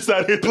of midgets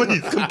out here.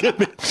 Please, come get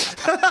me.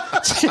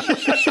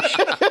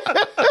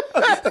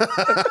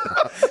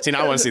 See,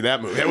 now I want to see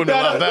that movie. That would be a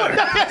lot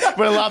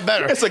better. A lot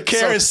better. It's a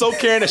Karen, so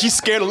Karen that she's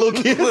scared of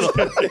little kids.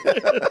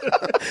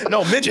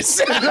 No, midgets.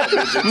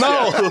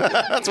 No.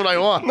 That's what I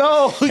want.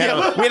 No. We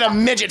had a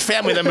midget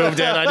family that moved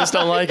in. I just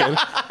don't like it.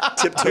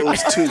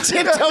 Tiptoes 2.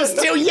 Tiptoes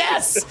 2,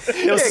 yes.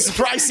 It was a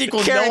surprise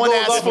sequel Karen no one goes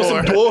asked off for. with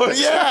some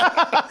dwarves.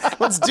 Yeah.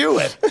 Let's do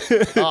it. Oh,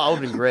 that would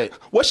have been great.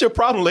 What's your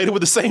problem, lady,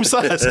 with the same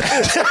size?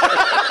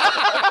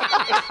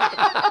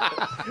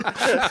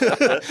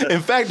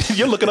 In fact,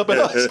 you're looking up at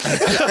us.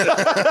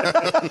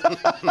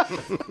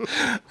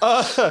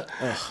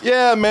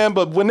 Yeah, man,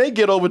 but when they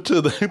get over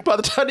to by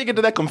the time they get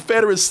to that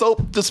Confederate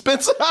soap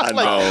dispenser, I'm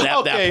like, At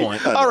okay,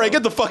 that point. all right,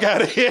 get the fuck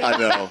out of here.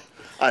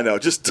 I know,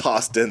 just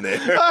tossed in there.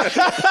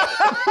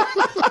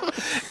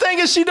 Thing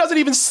is, she doesn't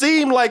even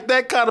seem like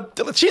that kind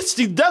of. She's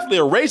definitely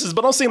a racist,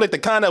 but don't seem like the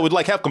kind that would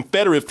like have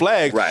Confederate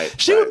flags. Right.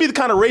 She would be the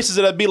kind of racist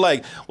that'd be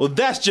like, well,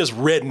 that's just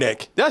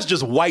redneck. That's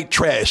just white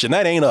trash, and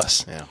that ain't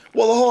us. Yeah.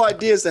 Well, the whole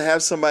idea is to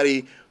have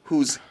somebody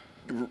who's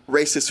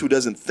racist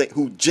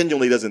who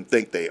genuinely doesn't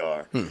think they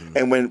are. Mm-hmm.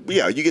 And when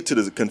you get to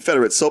the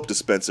Confederate soap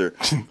dispenser,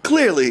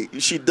 clearly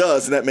she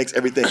does, and that makes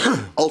everything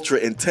ultra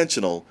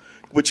intentional,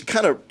 which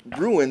kind of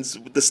ruins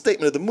the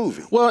statement of the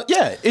movie. Well,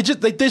 yeah, it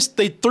just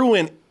they threw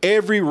in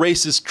every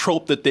racist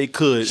trope that they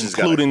could,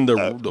 including the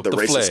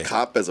racist flag.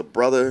 Cop as a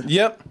brother.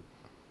 Yep.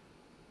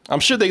 I'm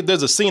sure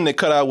there's a scene they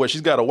cut out where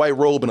she's got a white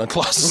robe in a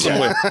closet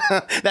somewhere.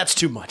 That's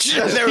too much.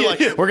 They were like,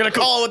 we're going to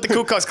call it with the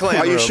Ku Klux Klan.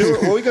 Are you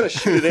sure? Well, we're going to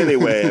shoot it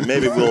anyway, and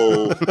maybe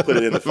we'll put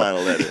it in the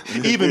final edit.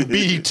 Even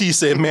BET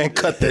said, man,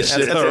 cut that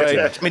shit. All right.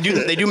 I mean,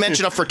 they do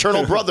mention a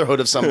fraternal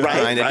brotherhood of some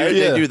kind.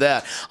 They do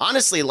that.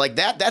 Honestly, like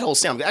that whole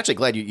scene, I'm actually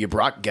glad you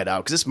brought Get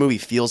Out, because this movie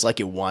feels like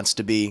it wants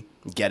to be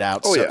Get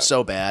Out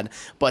so bad.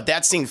 But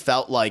that scene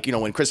felt like,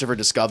 when Christopher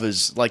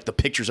discovers like the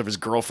pictures of his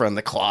girlfriend in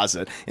the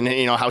closet, and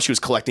then, how she was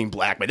collecting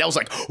blackmail. That was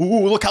like,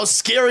 ooh, look how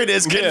scary it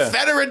is.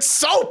 Confederate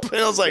soap.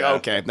 And I was like,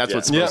 okay, that's what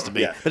it's supposed to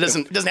be. Yeah. It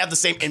doesn't have the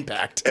same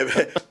impact.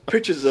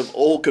 Pictures of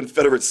old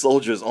Confederate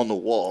soldiers on the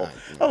wall.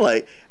 I'm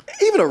like,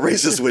 even a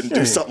racist wouldn't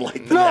do something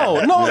like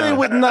that. No, they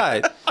would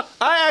not.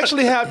 I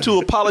actually have to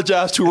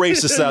apologize to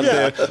racists out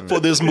there for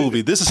this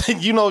movie. This is,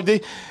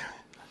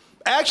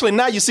 actually,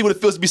 now you see what it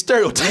feels to be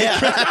stereotyped. Yeah.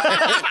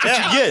 What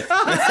you get.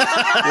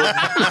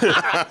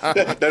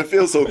 That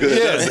feels so good.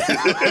 Yeah.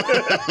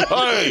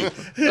 Hey,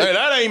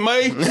 that ain't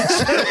me.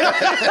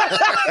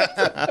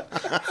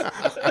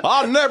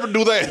 I'll never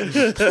do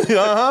that.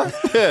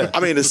 Yeah.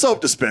 I mean, the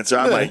soap dispenser,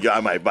 I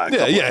might buy a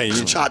couple of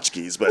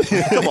tchotchkes, but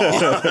come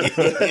on.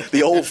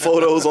 The old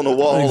photos on the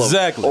wall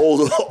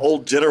of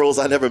old generals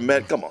I never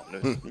met. Come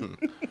on.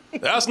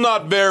 That's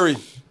not very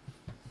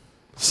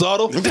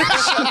subtle. I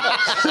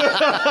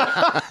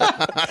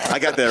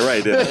got that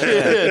right, didn't I?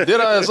 Yeah. Did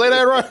I say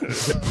that right?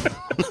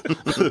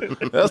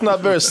 That's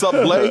not very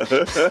subtle.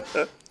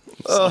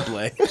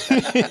 Subway.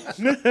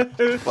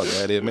 Fuck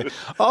out of here, man.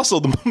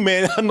 Also,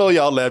 man, I know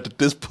y'all laughed at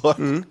this part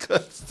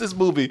because this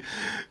movie,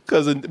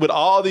 with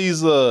all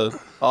these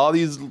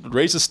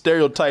racist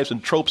stereotypes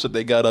and tropes that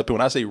they got up, and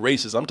when I say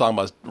racist, I'm talking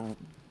about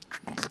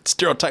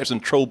stereotypes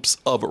and tropes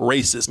of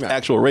racist,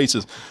 actual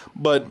racist.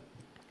 But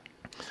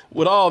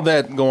with all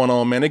that going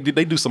on, man,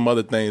 they do some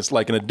other things.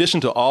 Like in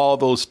addition to all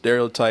those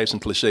stereotypes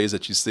and cliches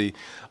that you see,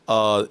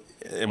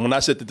 and when I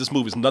said that this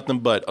movie is nothing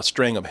but a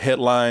string of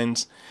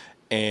headlines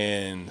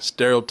and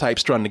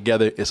stereotypes strung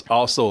together, it's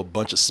also a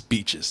bunch of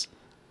speeches.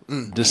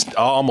 Just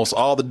almost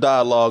all the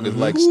dialogue is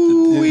like,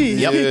 Oh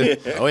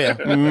yeah,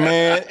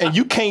 man. And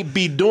you can't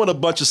be doing a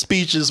bunch of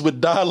speeches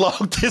with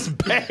dialogue this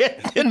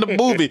bad in the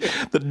movie.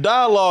 The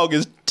dialogue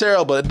is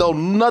terrible. It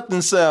don't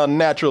nothing sound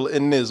natural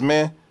in this,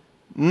 man.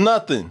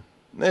 Nothing.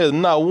 There's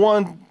not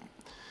one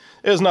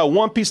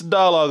piece of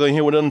dialogue in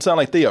here where it doesn't sound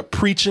like they are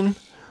preaching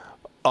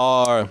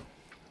or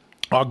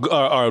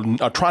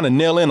trying to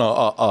nail in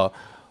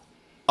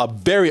a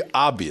very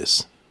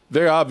obvious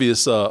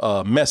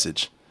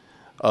message.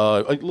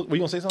 Were you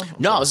gonna say something?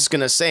 No, I was just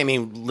gonna say. I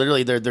mean,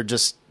 literally,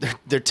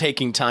 they're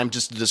taking time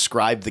just to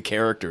describe the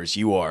characters.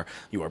 You are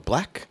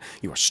black.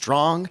 You are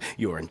strong.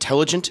 You are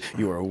intelligent.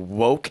 You are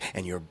woke,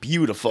 and you're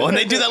beautiful. And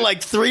they do that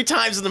like 3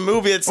 times in the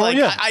movie. It's like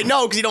I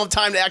know because you don't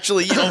have time to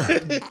actually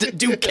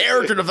do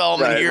character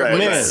development here.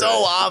 But it's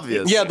so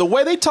obvious. Yeah, the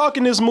way they talk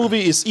in this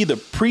movie is either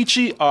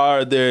preachy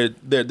or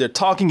they're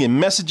talking in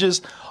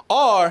messages,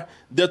 or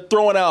they're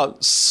throwing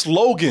out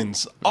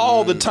slogans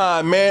all the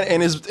time, man,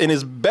 and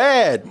it's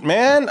bad,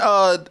 man.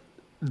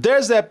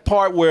 There's that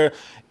part where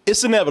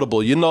it's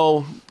inevitable, you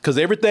know, because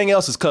everything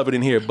else is covered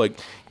in here. But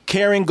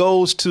Karen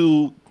goes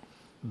to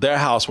their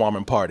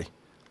housewarming party,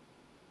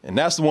 and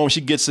that's the one when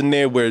she gets in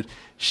there where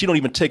she don't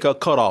even take her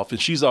cut off,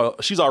 and she's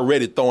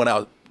already throwing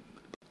out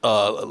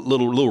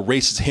little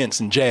racist hints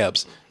and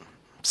jabs,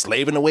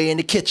 slaving away in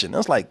the kitchen. I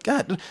was like,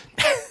 God,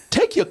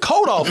 take your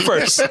coat off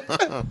first.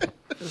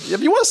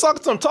 If you want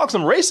to talk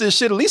some racist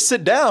shit, at least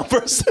sit down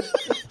first.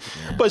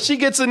 But she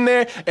gets in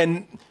there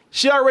and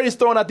she already is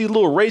throwing out these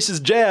little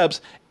racist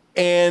jabs,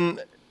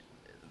 and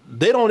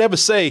they don't ever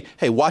say,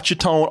 hey, watch your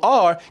tone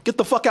or get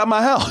the fuck out of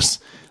my house.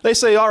 They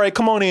say, all right,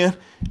 come on in.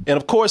 And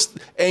of course,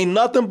 ain't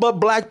nothing but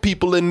black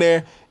people in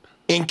there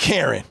in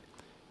Karen.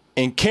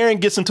 And Karen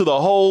gets into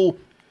the whole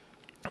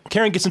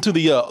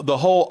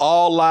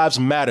all lives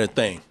matter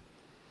thing.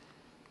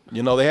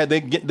 You know,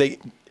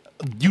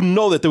 you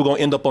know that they were going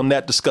to end up on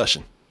that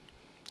discussion.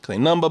 Because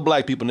ain't nothing but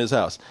black people in this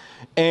house.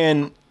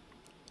 And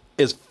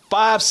it's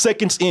 5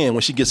 seconds in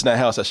when she gets in that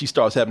house that she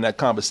starts having that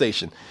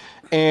conversation.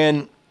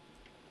 And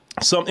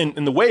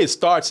and the way it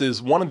starts is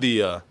one of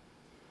the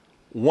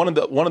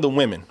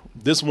women,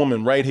 this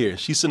woman right here,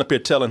 she's sitting up here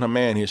telling her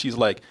man here, she's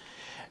like,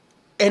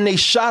 and they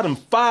shot him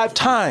 5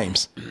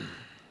 times.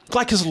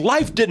 Like his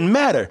life didn't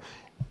matter.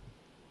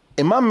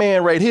 And my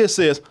man right here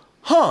says,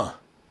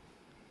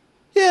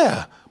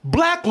 yeah,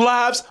 Black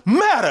Lives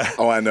Matter.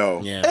 Oh, I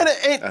know. Yeah.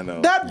 And I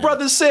know. That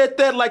brother said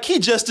that like he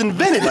just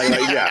invented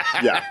it.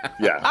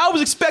 Yeah. I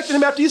was expecting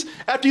him after he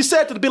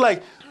said that to be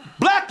like,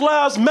 Black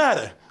Lives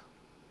Matter.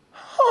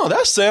 Oh,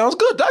 that sounds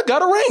good. That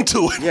got a ring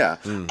to it. Yeah.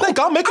 Think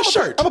I'll make a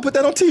shirt. I'm going to put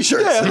that on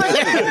T-shirts.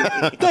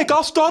 Yeah. Think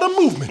I'll start a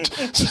movement.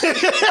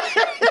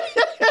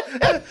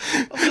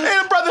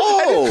 And brother,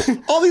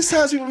 all these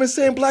times people have been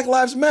saying Black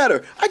Lives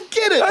Matter. I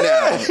get it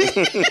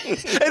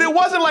now. And it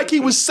wasn't like he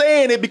was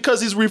saying it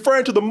because he's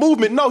referring to the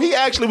movement. No, he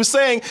actually was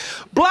saying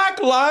Black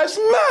Lives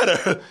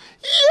Matter.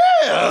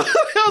 Yeah.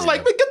 I was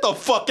like, man, get the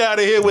fuck out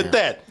of here with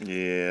that.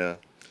 Yeah.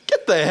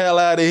 Get the hell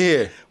out of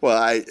here.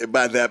 Well,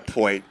 by that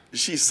point,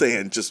 she's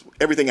saying just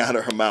everything out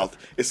of her mouth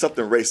is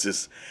something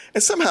racist.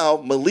 And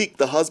somehow Malik,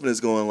 the husband, is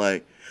going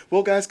like,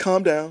 well, guys,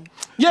 calm down.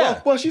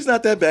 Yeah. Well, she's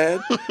not that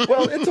bad.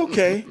 Well, it's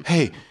okay.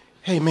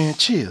 Hey, man,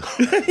 chill.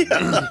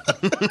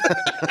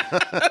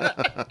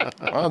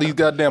 All these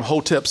goddamn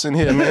hoteps in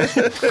here, man.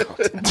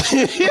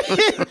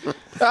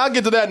 I'll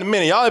get to that in a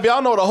minute. If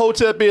y'all know what a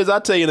hotep is, I'll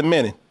tell you in a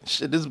minute.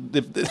 Shit,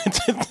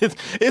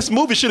 this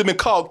movie should have been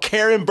called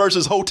Karen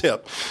versus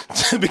Hotep.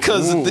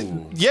 Because,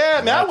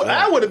 man,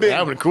 I would have been.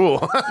 That would have been cool.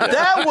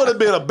 That would have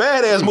been a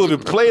badass movie.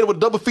 Played with a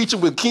double feature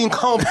with King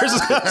Kong versus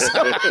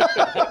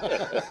Godzilla.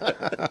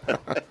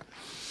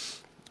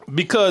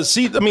 Because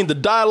the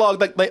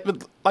dialogue,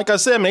 like I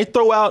said, man,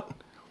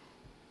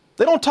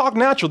 they don't talk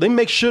natural. They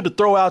make sure to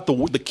throw out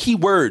the key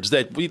words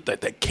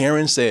that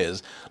Karen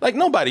says. Like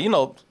nobody,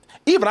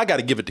 even I got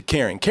to give it to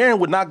Karen. Karen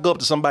would not go up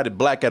to somebody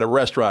black at a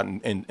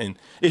restaurant and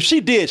if she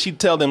did, she'd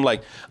tell them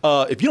like,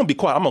 if you don't be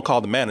quiet, I'm gonna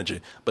call the manager.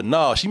 But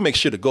no, she makes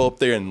sure to go up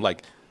there and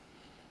like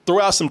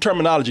throw out some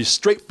terminology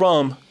straight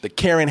from the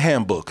Karen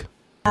handbook.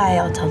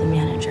 I'll tell the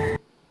manager.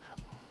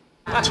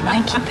 Do you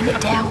mind keeping it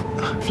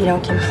down? If you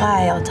don't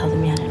comply, I'll tell the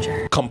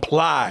manager.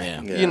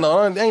 Comply.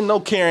 Yeah. Ain't no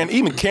Karen.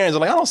 Even Karens are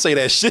like, I don't say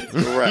that shit.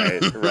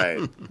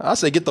 Right. I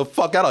say, get the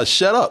fuck out of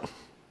shut up.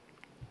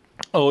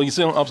 Oh, you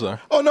see? I'm sorry.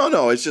 Oh,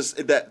 no. It's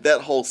just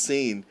that whole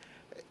scene.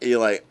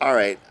 You're like, all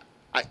right,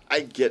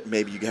 I get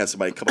maybe you can have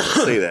somebody come up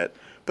and say that.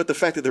 But the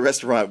fact that the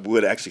restaurant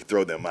would actually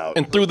throw them out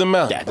and threw them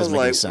out, yeah, I was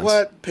like,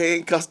 what?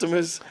 Paying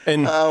customers?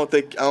 And I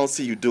don't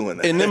see you doing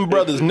that. And them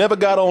brothers never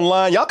got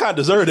online. Y'all kind of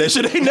deserve that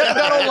shit. They never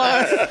got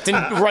online.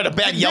 Didn't write a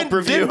bad Yelp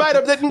review.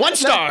 Didn't 1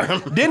 star.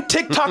 Didn't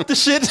TikTok the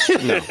shit.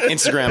 No,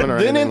 Instagram it or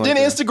anything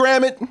Didn't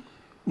Instagram it.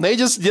 They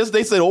just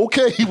they said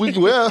okay.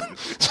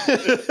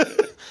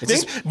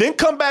 Then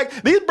come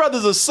back. These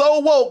brothers are so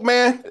woke,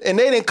 man, and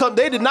they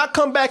did not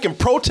come back and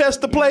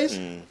protest the place.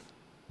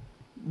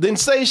 Didn't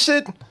say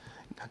shit.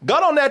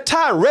 Got on that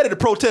tie, ready to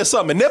protest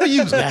something, and never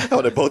used it.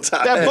 Oh, the bow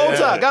tie. That bow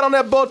tie. Got on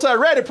that bow tie,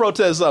 ready to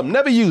protest something,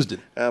 never used it.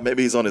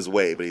 Maybe he's on his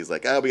way, but he's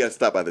like, we got to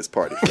stop by this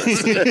party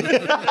first.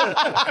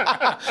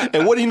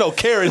 And what do you know,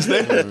 Karen's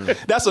there.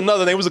 That's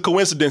another thing. It was a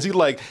coincidence. He's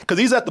like, because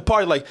he's at the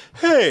party like,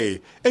 hey,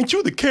 ain't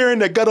you the Karen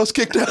that got us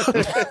kicked out?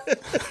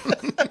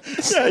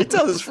 Yeah, he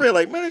tells his friend,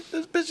 like, man,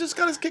 this bitch just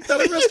got us kicked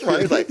out of the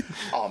restaurant. He's like,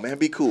 oh, man,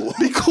 be cool.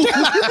 Be cool.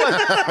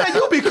 Man,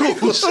 you'll be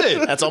cool.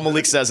 Shit. That's all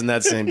Malik says in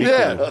that scene. Be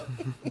cool.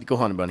 Be cool,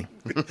 honey bunny.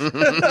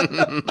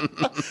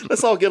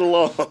 Let's all get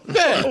along.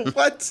 Yeah.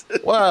 What?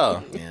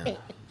 Wow. Yeah.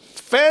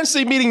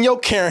 Fancy meeting your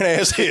Karen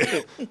ass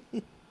here.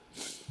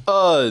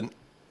 Man,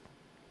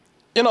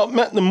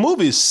 the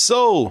movie's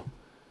so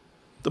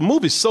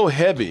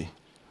heavy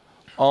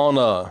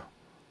on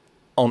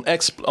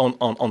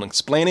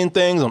explaining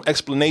things, on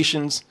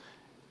explanations.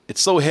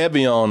 It's so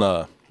heavy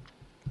on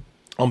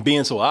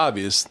being so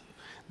obvious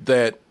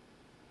that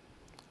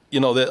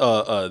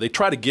they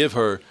try to give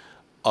her.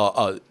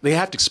 They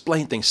have to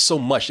explain things so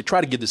much. They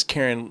try to give this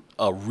Karen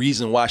a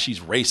reason why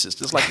she's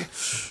racist. It's like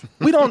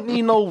we don't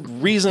need no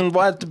reason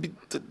why to be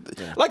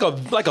like a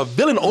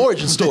villain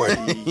origin story.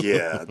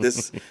 Yeah,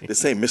 this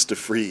ain't Mr.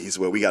 Freeze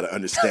where we got to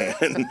understand.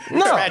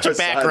 No, tragic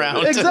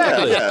background.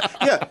 Exactly.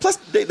 Yeah. Plus,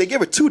 they give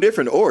her 2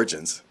 different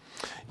origins.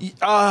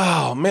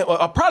 Oh man,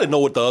 I probably know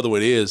what the other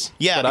one is.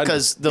 Yeah,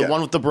 because the one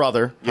with the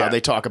brother,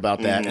 they talk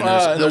about that. And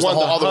there's the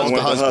other one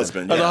with the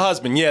husband. The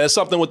husband, yeah, there's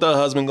something with the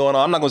husband going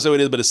on. I'm not gonna say what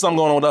it is, but it's something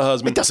going on with the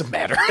husband. It doesn't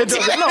matter. It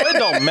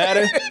don't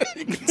matter.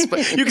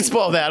 You can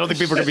spoil that. I don't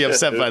think people are gonna be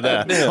upset by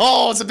that. Yeah.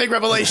 Oh, it's a big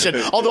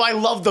revelation. Although I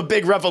love the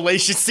big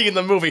revelation scene in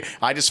the movie.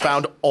 I just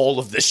found all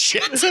of this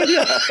shit.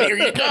 Here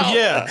you go.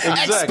 Yeah,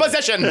 exactly.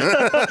 Exposition.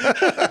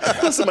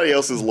 Somebody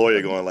else's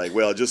lawyer going like,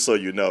 well, just so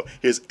you know,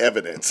 here's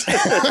evidence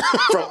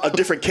from a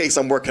different case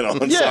I'm working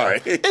on. Yeah.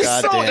 Sorry.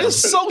 It's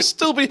so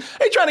stupid.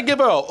 They trying to give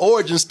her an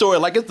origin story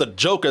like it's the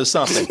Joker or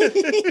something.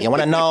 You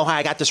want to know how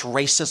I got this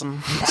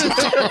racism?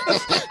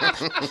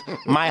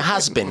 My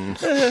husband.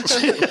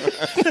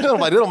 They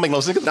don't make no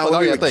sense. Now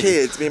when we were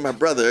kids, me and my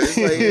brother, it's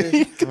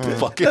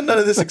like, none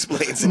of this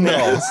explains it.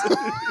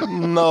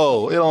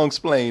 No, it don't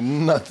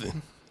explain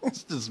nothing.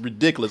 It's just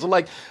ridiculous.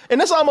 And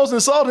that's almost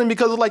insulting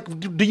because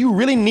do you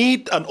really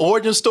need an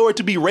origin story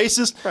to be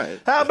racist? Right.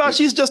 How about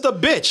she's just a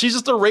bitch? She's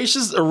just a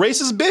racist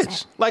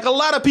bitch. Like a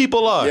lot of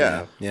people are.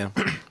 Yeah.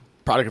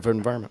 Product of her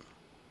environment.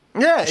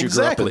 Yeah,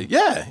 exactly.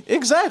 Yeah,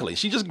 exactly.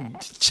 She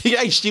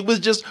was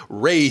just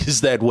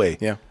raised that way.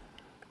 Yeah.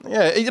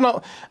 Yeah,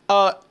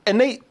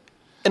 and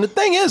the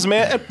thing is,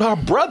 man, her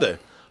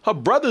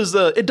brother's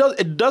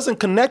it doesn't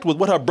connect with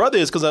what her brother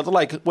is because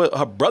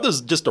her brother's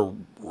just a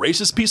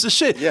racist piece of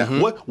shit. Yeah.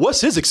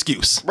 What's his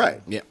excuse?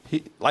 Right. Yeah. He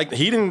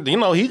didn't,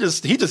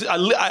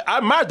 I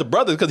admired the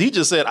brother because he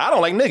just said, I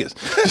don't like niggas.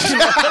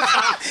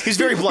 He's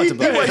very blunt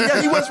about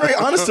it. He was very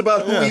honest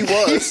about who he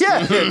was.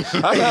 Yeah.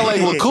 I'm not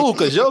like, well, cool,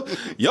 because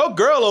your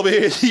girl over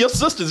here, your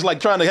sister's like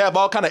trying to have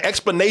all kind of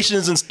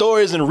explanations and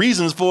stories and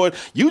reasons for it.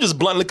 You just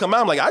bluntly come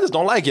out, I'm like, I just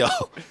don't like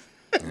y'all.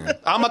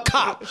 I'm a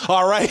cop,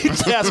 all right?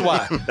 That's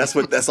why.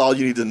 That's all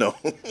you need to know.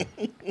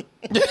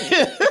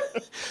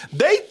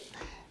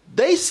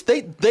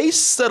 They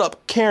set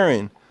up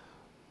Karen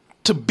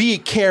to be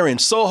Karen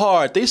so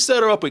hard. They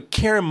set her up with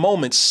Karen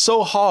moments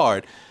so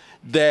hard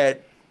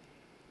that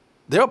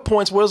there are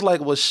points where it's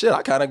like, well, shit,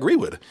 I kind of agree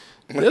with her.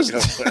 Really?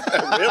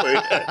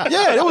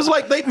 Yeah, it was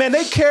like they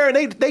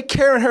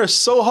carrying her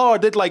so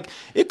hard that like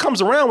it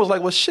comes around was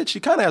like, well, shit,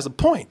 she kind of has a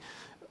point.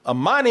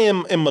 Amani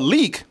and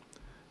Malik.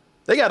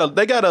 They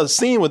got a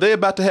scene where they're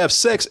about to have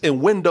sex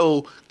and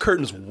window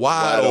curtains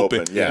wide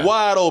open.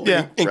 Wide open.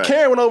 Yeah. And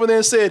Karen went over there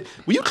and said,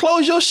 will you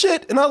close your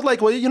shit? And I was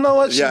like, well, you know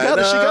what? She got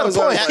a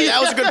point. That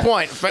was a good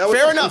point.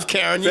 Fair enough,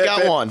 Karen. You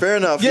got one. Fair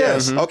enough,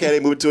 yes. Mm-hmm. Okay,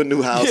 they moved to a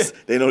new house. Yeah.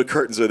 They know the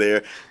curtains are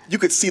there. You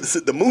could see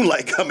the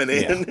moonlight coming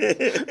in. Yeah.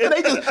 And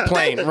they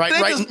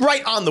just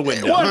right on the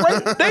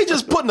window. They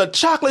just putting a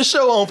chocolate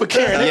show on for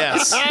Karen.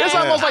 Yes. It's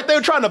almost like they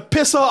were trying to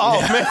piss her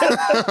off,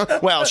 man.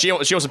 Well, she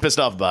wasn't pissed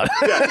off about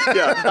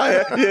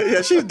it.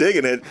 Yeah, she's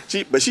digging it.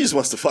 But she just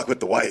wants to fuck with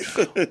the wife.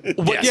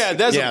 But yeah,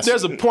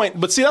 there's a point.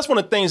 But see, that's one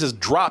of the things that's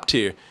dropped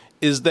here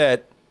is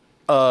that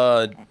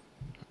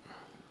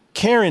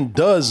Karen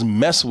does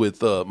mess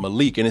with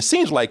Malik, and it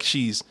seems like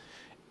she's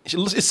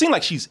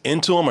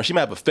into him, or she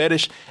might have a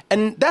fetish,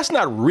 and that's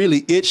not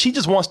really it. She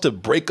just wants to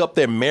break up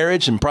their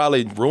marriage and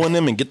probably ruin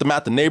them and get them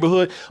out the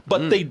neighborhood.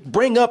 But they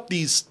bring up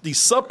these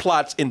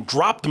subplots and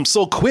drop them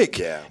so quick,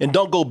 and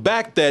don't go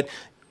back that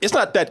it's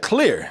not that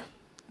clear.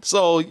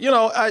 So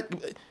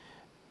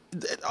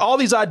all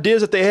these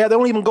ideas that they have, they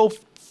don't even go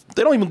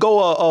they don't even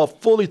go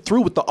fully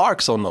through with the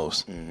arcs on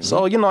those.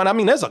 So and I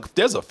mean,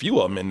 there's a few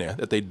of them in there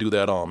that they do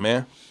that on,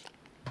 man.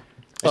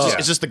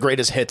 It's just the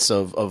greatest hits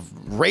of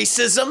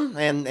racism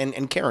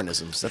and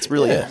Karenisms. That's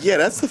really it. Yeah,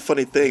 that's the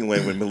funny thing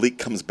when Malik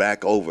comes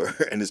back over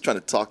and is trying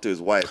to talk to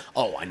his wife.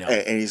 Oh, I know.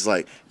 And he's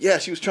like, yeah,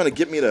 she was trying to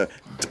get me to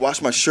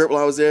wash my shirt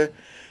while I was there.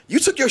 You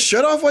took your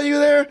shirt off while you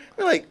were there?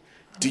 We're like,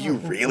 do you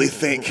really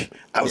think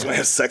I was going to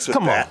have sex with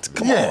that?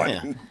 Come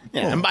on.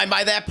 Yeah. And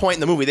by that point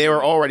in the movie, they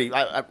were already.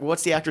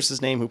 What's the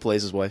actress's name who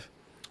plays his wife?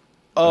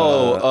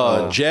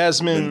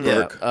 Jasmine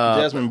Burke.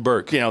 Jasmine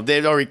Burke.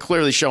 They're already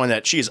clearly showing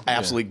that she is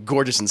absolutely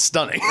gorgeous and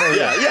stunning.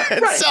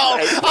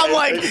 I'm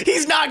like,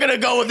 he's not going to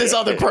go with this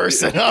other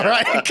person. All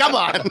right, come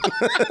on.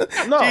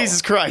 No.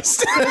 Jesus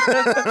Christ.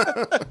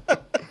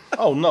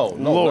 Oh no,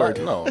 Lord,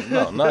 no,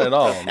 not at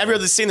all. Every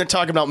other scene they're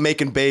talking about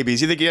making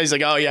babies. You think he's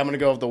like, oh yeah, I'm going to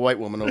go with the white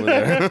woman over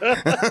there,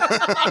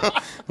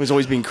 who's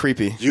always being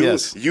creepy. You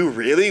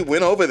really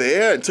went over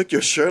there and took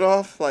your shirt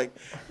off? Like,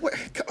 what?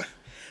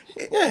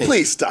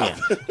 Please stop.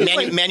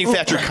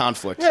 Manufactured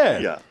conflict.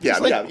 Yeah,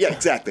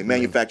 exactly.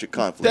 Manufactured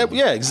conflict.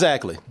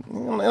 Exactly.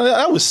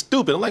 That was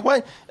stupid. I'm like,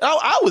 why?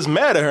 I was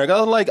mad at her.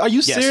 I was like, are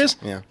you serious?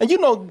 Yeah. And you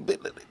know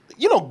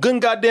good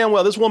and goddamn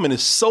well this woman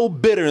is so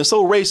bitter and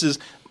so racist.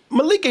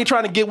 Malik ain't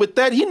trying to get with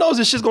that. He knows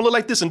this shit's gonna look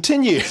like this in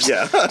 10 years.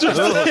 Yeah.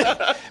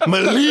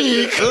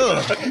 Malik,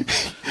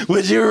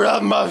 would you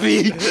rub my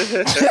feet?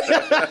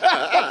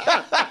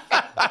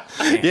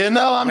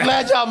 I'm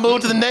glad y'all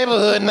moved to the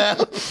neighborhood now.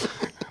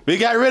 We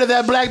got rid of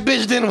that black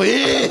bitch, didn't we?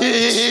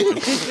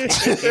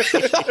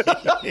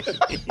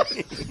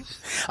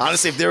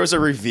 Honestly, if there was a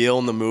reveal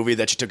in the movie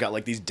that she took out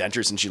like these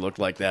dentures and she looked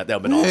like that,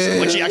 that would have been awesome.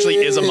 Like she actually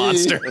is a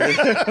monster.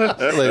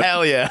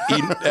 Hell yeah.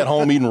 At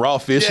home eating raw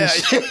fish. Yeah.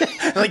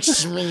 Like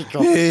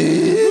Shmeeko.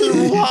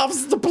 He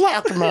loves the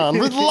black man.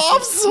 He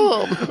loves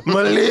him.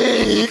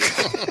 Malik.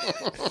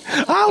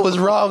 I was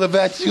wrong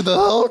about you the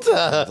whole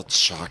time. The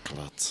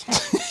chocolate.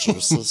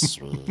 Juicy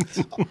sweet.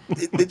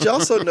 Did you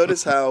also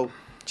notice how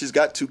she's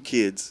got 2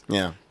 kids,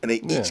 and they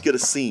each get a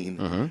scene,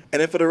 and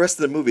then for the rest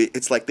of the movie,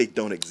 it's like they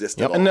don't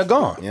exist at all. And they're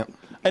gone. Yep.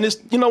 And it's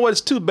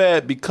it's too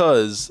bad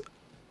because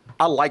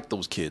I like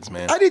those kids,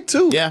 man. I did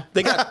too. Yeah.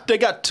 They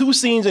got 2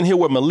 scenes in here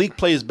where Malik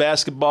plays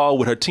basketball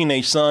with her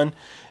teenage son,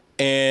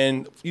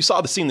 and you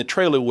saw the scene in the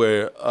trailer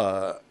where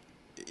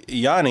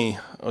Yanni,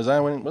 what's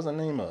her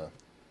name?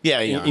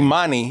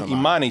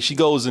 Imani. She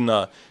goes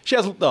and she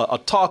has a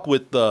talk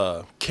with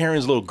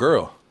Karen's little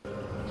girl.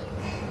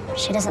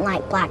 She doesn't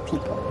like black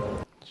people.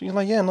 She's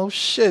like, yeah, no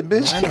shit,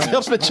 bitch.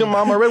 I'll spit your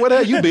mama right. Where the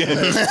hell you been?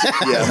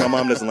 Yeah, my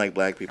mom doesn't like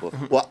black people.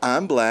 Well,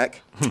 I'm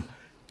black.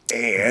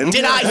 And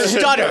did I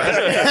stutter?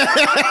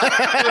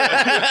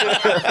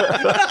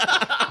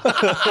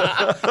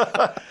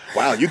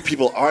 Wow, you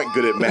people aren't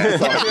good at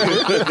math.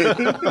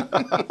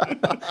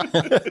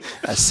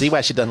 I see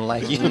why she doesn't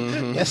like you.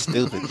 That's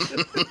stupid.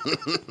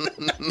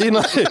 Did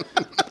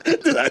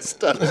I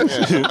stutter?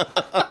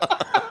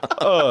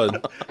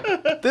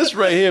 This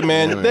right here,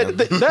 man.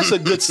 That's a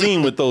good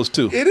scene with those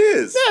 2. It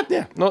is.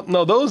 Yeah.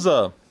 No, those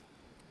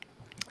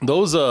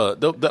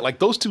like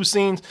those 2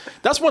 scenes.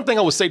 That's one thing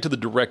I would say to the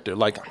director.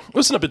 Like,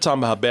 listen up and talking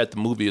about how bad the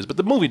movie is, but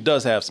the movie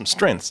does have some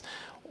strengths.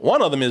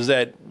 One of them is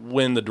that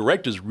when the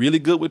director's really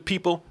good with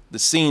people, the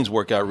scenes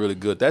work out really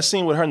good. That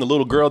scene with her and the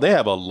little girl, they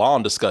have a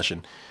long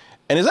discussion.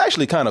 And it's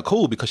actually kind of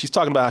cool because she's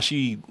talking about how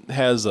she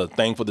has a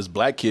thing for this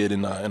black kid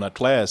in her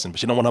class, but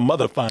she don't want her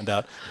mother to find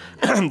out.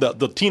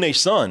 The teenage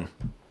son,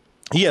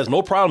 he has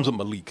no problems with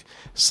Malik.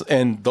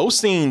 And those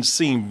scenes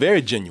seem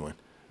very genuine.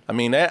 I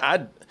mean,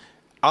 I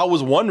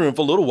was wondering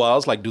for a little while, I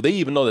was like, do they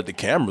even know that the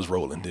camera's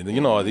rolling?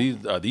 Are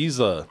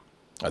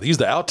these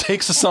the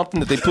outtakes or something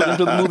that they put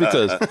into the movie?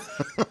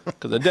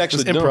 Because they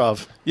actually just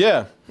improv.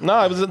 Yeah,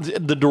 no,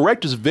 the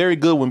director's very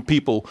good with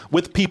people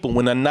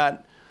when they're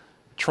not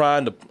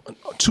trying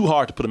too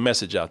hard to put a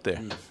message out there.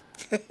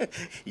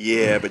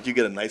 Yeah, but you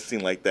get a nice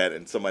scene like that,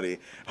 and somebody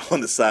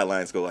on the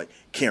sidelines go like,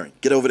 "Karen,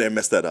 get over there and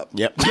mess that up."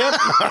 Yep.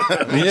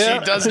 Yeah.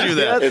 She does do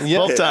that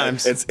both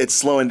times. It's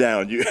slowing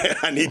down.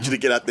 I need you to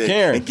get out there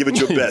Karen. and give it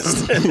your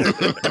best.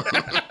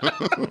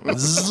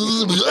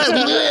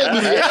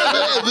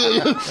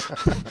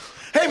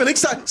 Hey, Malik,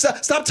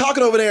 stop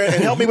talking over there and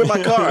help me with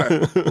my car.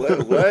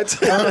 What?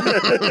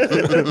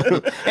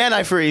 And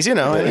I freeze,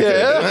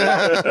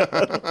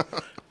 Yeah.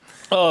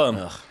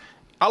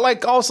 I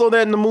like also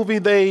that in the movie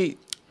they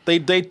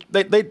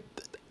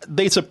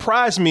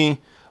surprise me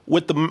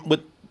with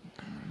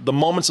the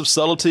moments of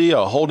subtlety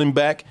or holding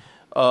back,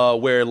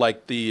 where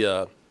like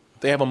they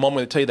have a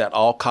moment to tell you that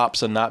all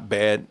cops are not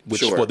bad.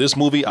 Which for this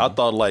movie, I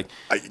thought like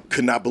I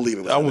could not believe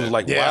it. I was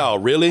like, wow,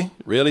 really?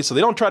 So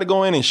they don't try to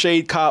go in and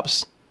shade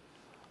cops.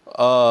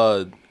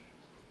 This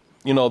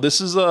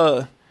is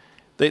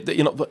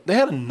they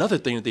had another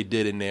thing that they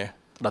did in there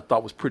that I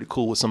thought was pretty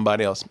cool with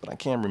somebody else, but I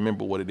can't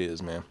remember what it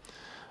is, man.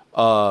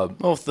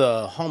 Both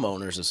the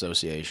homeowners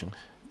association.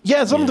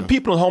 Yeah, some of the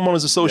people in the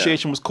homeowners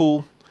association was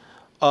cool.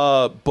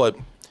 And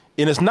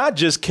it's not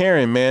just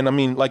Karen, man. I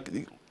mean, like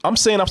I'm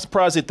saying, I'm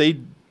surprised that they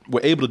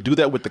were able to do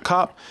that with the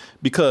cop,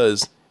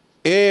 because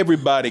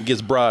Everybody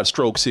gets broad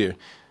strokes here,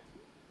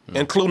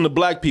 including the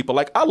black people.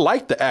 Like, I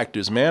like the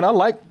actors, man. I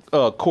like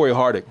Corey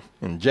Hardick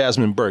and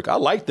Jasmine Burke. I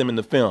like them in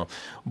the film.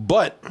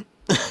 But,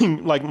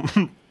 like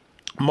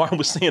Martin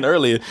was saying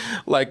earlier,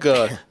 like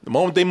the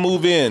moment they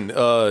move in,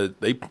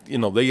 they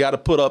got to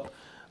put up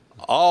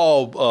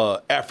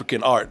all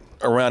African art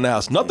around the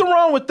house. Nothing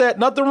wrong with that.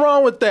 Nothing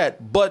wrong with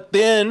that. But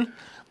then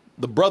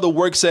the brother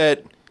works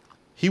at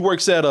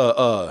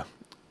a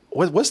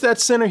what's that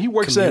center? He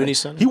works community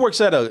center? He works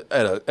at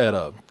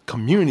a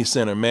community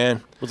center,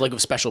 man. With like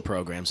special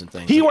programs and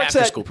things. He like works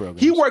at after-school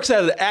programs. He works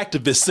at an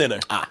activist center.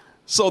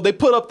 So they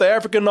put up the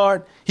African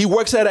art. He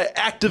works at an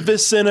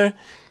activist center.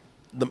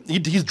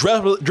 He's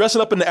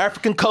dressing up in the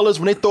African colors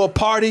when they throw a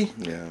party.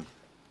 Yeah.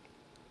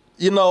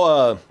 You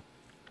know,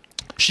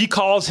 she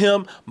calls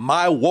him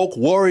my woke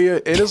warrior,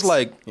 and it's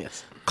like,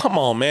 yes. Come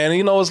on, man.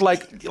 You know, it's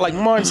like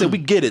Martin said, we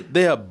get it.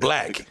 They're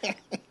black.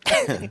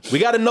 We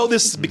got to know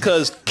this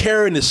because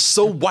Karen is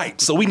so white,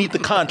 so we need the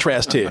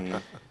contrast here.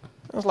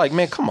 I was like,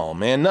 man, come on,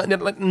 man.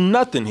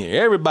 Nothing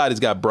here. Everybody's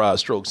got broad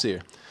strokes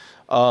here.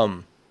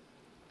 You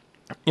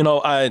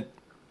know, I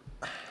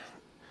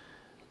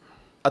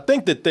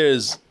think that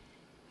there's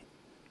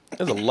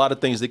a lot of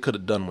things they could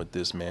have done with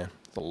this, man.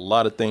 There's a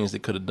lot of things they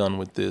could have done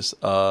with this.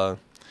 You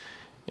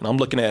know, I'm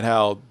looking at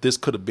how this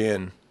could have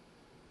been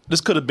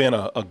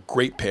a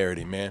great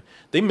parody, man.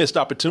 They missed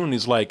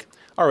opportunities. Like,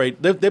 all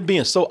right, they're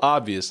being so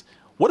obvious.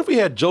 What if we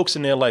had jokes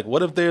in there like,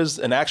 what if there's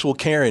an actual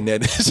Karen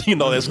that is, you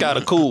know, that's kind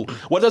of cool?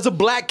 What if there's a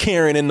black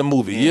Karen in the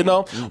movie, you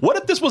know? What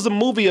if this was a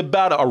movie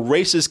about a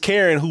racist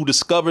Karen who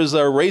discovers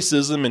her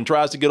racism and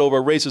tries to get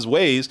over her racist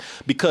ways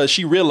because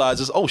she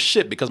realizes, oh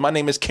shit, because my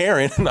name is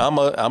Karen, I'm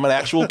an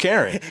actual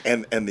Karen.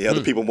 and the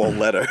other people won't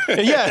let her.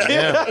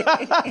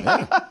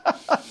 Yeah.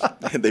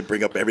 And they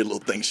bring up every little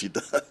thing she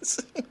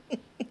does.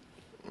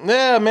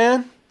 Yeah,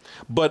 man.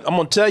 But I'm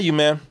going to tell you,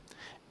 man,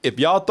 if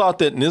y'all thought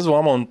that, and this is where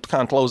I'm going to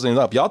kind of close things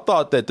up, y'all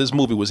thought that this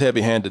movie was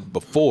heavy-handed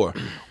before,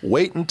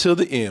 wait until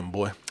the end,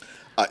 boy.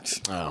 That's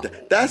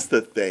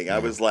the thing. I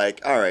was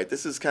like, all right,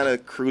 this is kind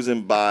of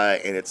cruising by,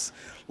 and it's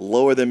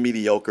lower than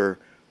mediocre,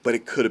 but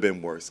it could have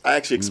been worse. I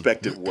actually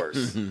expected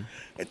worse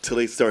until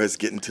they started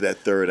getting to that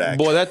third act.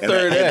 Boy, that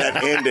third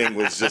act. That ending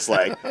was just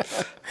like,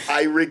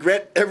 I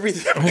regret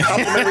everything.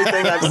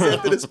 Everything I've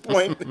said to this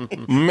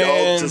point.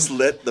 Man. Y'all just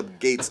let the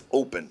gates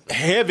open.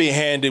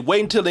 Heavy-handed.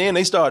 Wait until the end.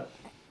 They start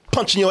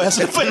punching your ass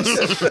in the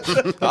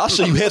face. I'll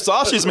show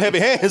you some heavy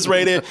hands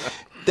right there.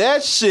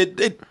 That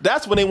shit,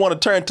 that's when they want to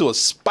turn to a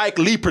Spike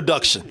Lee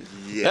production.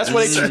 Yes. That's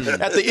when they,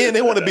 at the end,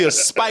 they want to be a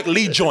Spike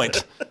Lee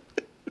joint.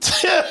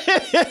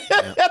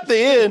 At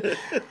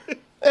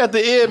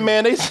the end,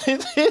 man,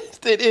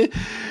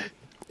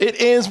 it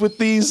ends with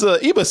these,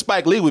 even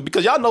Spike Lee would,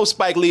 because y'all know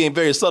Spike Lee ain't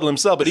very subtle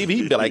himself, but he'd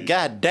be like,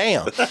 God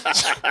damn.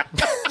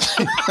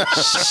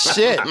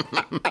 Shit.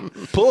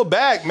 Pull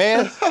back,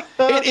 man.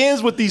 It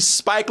ends with these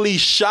Spike Lee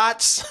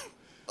shots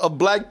of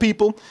black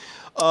people.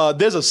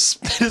 This is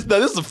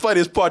the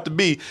funniest part to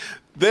me.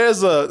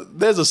 The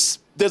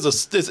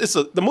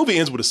movie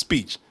ends with a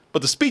speech.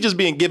 But the speech is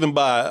being given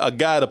by a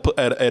guy at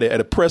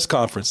a press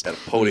conference. At a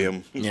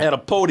podium. At a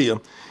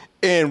podium.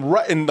 And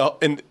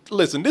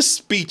listen, this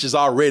speech is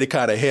already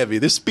kind of heavy.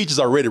 This speech is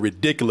already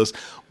ridiculous.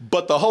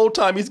 But the whole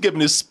time he's giving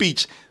this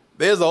speech,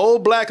 there's an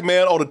old black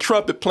man on the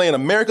trumpet playing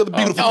America the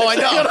Beautiful. Oh, I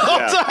know.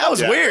 That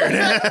was weird.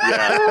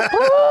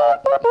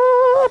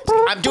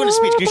 I'm doing a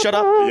speech. Can you shut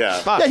up?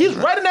 Yeah. Yeah, he's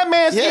right in that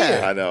man's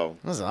ear. I know.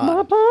 That's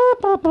odd.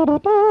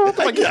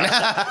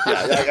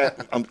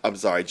 I'm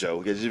sorry,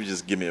 Joe. Could you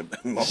just give me a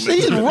moment?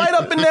 He's right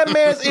up in that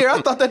man's ear.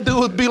 I thought that dude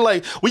would be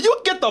like, will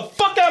you get the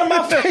fuck out of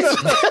my face?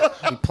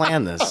 You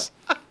planned this.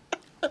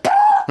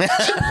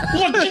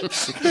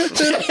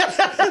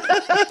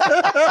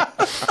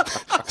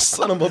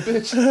 Son of a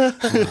bitch.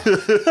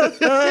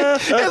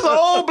 It's an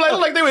old black,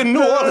 like they were in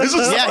New Orleans.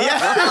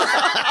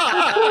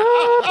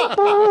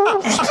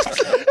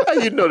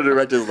 You know the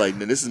director's like,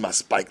 this is my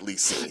Spike Lee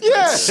scene.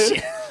 Yeah.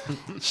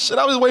 Shit,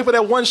 I was waiting for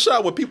that one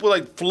shot where people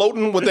like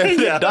floating with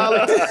that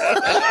dollar.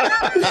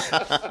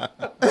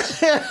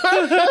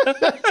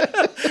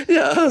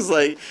 Yeah, I was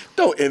like,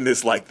 don't end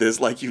this like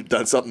you've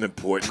done something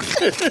important.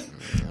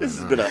 This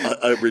has been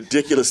a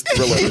ridiculous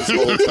thriller this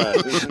whole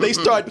time. They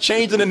start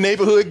changing the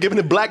neighborhood, giving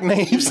it black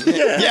names.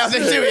 Yeah, they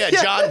do.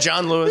 Yeah,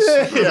 John Lewis.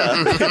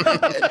 Yeah.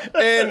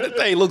 And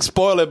hey, look,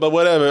 spoil it, but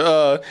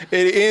whatever.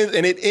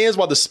 It ends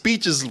while the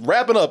speech is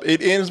wrapping up.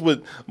 It ends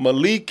with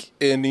Malik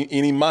and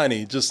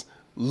Imani just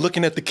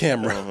looking at the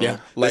camera. Yeah.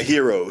 Like the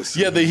heroes.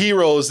 Yeah, the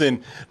heroes.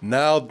 And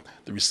now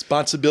the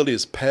responsibility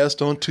is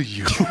passed on to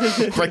you.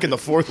 Breaking the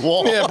fourth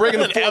wall. Yeah, breaking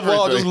the fourth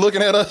wall, just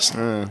looking at us,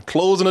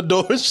 closing the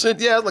door and shit.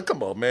 Yeah, I was like,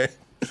 come on, man.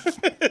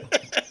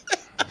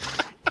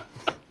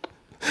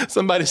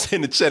 Somebody said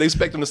in the chat,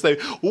 expect them to say,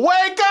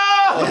 wake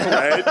up!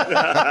 Right?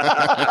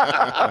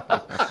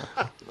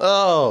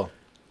 Oh.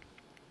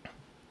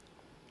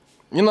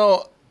 You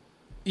know,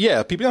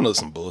 yeah, people, I know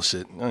some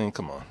bullshit. I mean,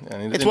 come on.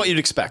 It's what you'd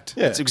expect.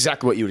 Yeah. It's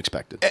exactly what you would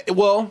expect.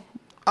 Well,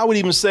 I would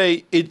even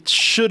say it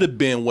should have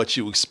been what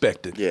you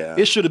expected. Yeah.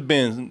 It should have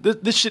been,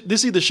 this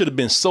either should have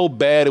been so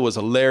bad it was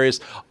hilarious,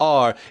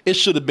 or it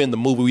should have been the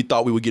movie we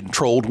thought we were getting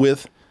trolled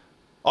with,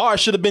 or it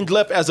should have been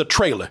left as a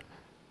trailer.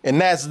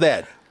 And that's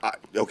that.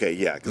 Okay,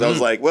 yeah, because I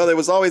was like, well, there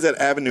was always that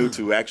avenue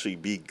to actually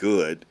be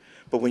good,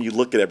 but when you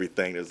look at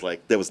everything, there's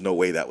like there was no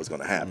way that was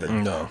going to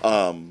happen. No.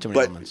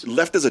 But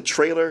left as a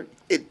trailer,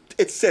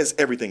 it says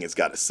everything it's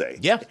got to say.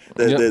 Yeah.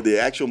 The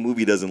actual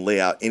movie doesn't lay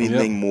out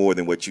anything more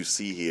than what you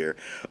see here,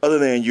 other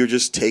than you're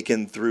just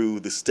taken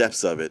through the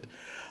steps of it.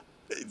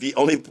 The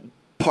only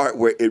part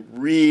where it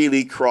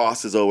really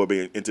crosses over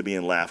into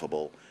being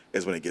laughable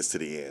is when it gets to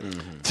the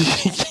end.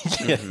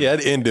 Yeah,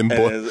 the ending,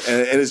 boy.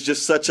 And it's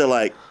just such a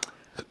like.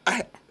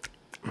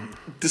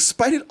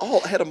 Despite it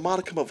all, I had a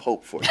modicum of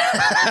hope for it.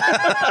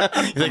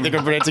 You think they're going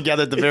to bring it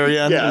together at the very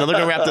end? Yeah. No, they're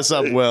going to wrap this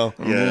up well.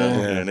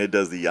 Yeah, and it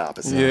does the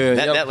opposite. Yeah,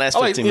 That last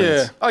 15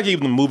 minutes. Yeah, I gave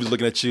them the movies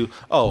looking at you.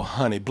 Oh,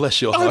 honey,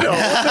 bless your heart. No.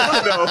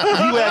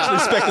 You actually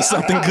expected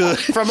something good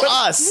from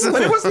us.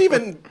 But it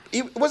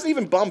wasn't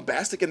even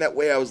bombastic in that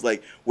way. I was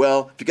like,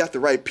 well, if you got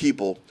the right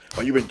people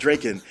or you've been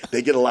drinking,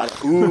 they get a lot of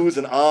oohs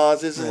and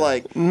ahs. This is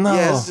like,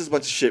 this is a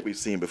bunch of shit we've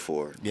seen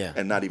before. Yeah.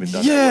 And not even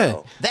done that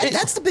well.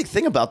 That's the big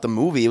thing about the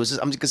movie. It was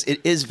just, because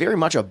it is very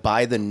much a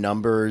by the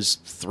numbers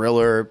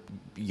thriller.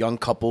 Young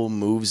couple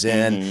moves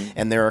in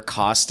and they're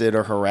accosted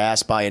or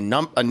harassed by a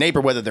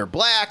neighbor, whether they're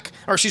black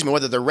or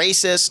whether they're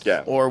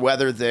racist or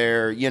whether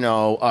they're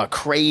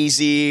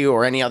crazy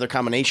or any other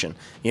combination.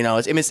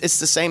 It's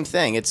the same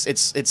thing.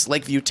 It's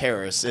Lakeview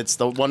Terrace. It's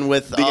the one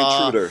with the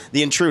intruder.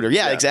 The intruder.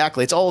 Yeah,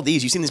 exactly. It's all of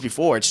these. You've seen this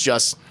before. It's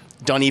just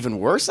done even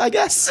worse, I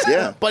guess.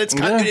 Yeah, but it's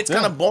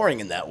kind of boring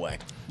in that way.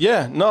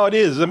 Yeah, no, it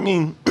is. I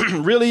mean,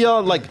 really,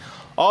 y'all, like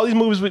all these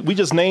movies we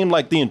just named,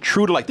 like The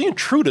Intruder, like The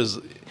Intruders.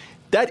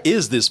 That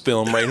is this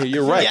film right here.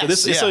 You're right.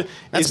 Yes,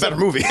 that's a better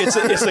movie. It's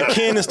a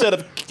Ken instead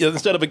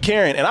of a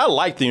Karen, and I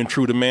like The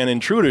Intruder, man.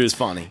 Intruder is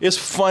funny. It's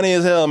funny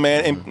as hell,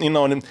 man.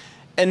 And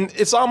and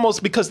it's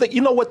almost because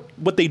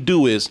what they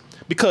do is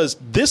because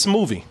this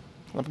movie,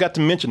 I forgot to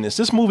mention this.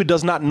 This movie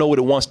does not know what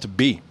it wants to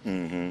be.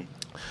 Mm-hmm.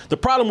 The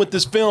problem with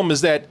this film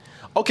is that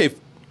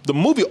the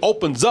movie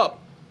opens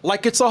up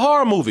like it's a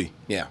horror movie.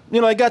 Yeah,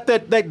 I got the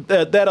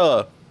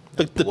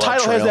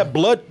title has that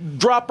blood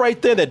drop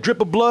right there, that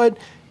drip of blood.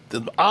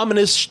 The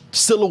ominous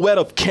silhouette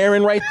of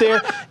Karen right there.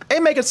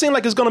 They make it seem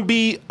like it's going to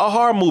be a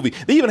horror movie.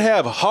 They even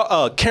have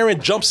Karen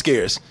jump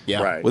scares.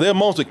 Yeah. Right. Where there are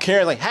moments with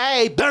Karen like,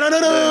 hey,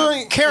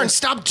 Karen,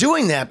 stop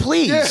doing that,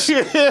 please.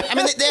 Yeah. I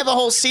mean, they have a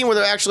whole scene where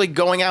they're actually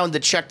going out to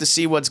check to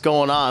see what's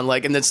going on,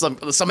 like, and then some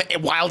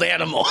wild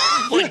animal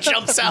like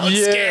jumps out and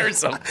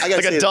scares them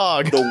like a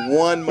dog. The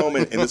one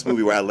moment in this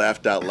movie where I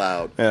laughed out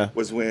loud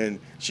was when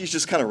she's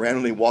just kind of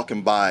randomly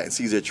walking by and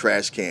sees a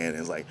trash can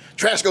and is like,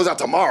 trash goes out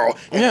tomorrow,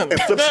 and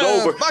flips it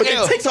over. But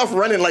then takes off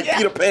running like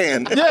Peter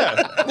Pan.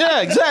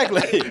 Yeah,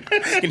 exactly. You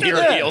can hear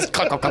her heels.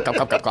 Clop, clop, clop,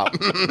 clop, clop, clop.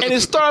 And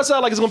it starts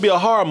out like it's going to be a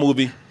horror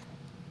movie.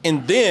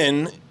 And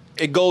then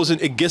it goes and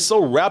it gets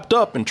so wrapped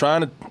up in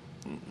trying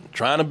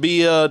to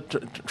be a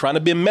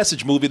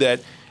message movie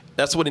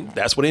that's what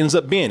it ends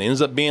up being. It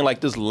ends up being like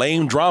this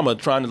lame drama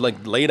trying to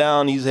like lay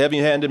down these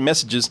heavy-handed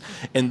messages,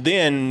 and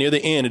then near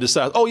the end it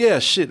decides, oh yeah,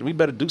 shit, we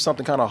better do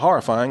something kind of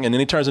horrifying, and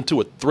then it turns into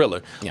a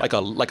thriller, like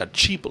a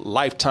cheap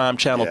Lifetime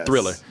channel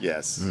thriller.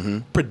 Yes. Mm-hmm.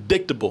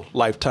 Predictable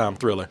Lifetime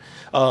thriller.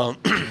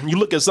 You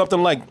look at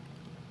something like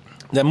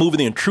that movie,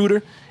 The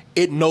Intruder.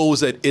 It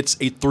knows that it's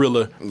a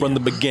thriller from the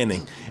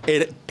beginning.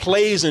 It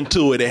plays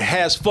into it. It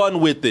has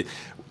fun with it.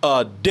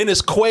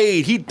 Dennis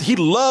Quaid, he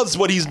loves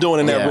what he's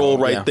doing in that role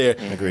right there.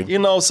 Agreed.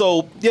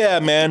 So yeah,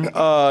 man,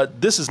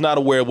 this is not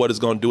aware of what it's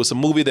going to do. It's a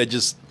movie that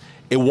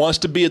it wants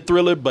to be a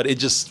thriller, but it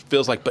just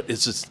feels like, I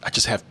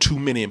just have too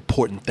many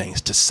important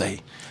things to say.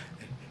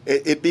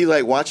 It'd be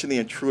like watching The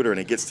Intruder and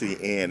it gets to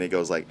the end, it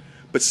goes like,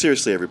 but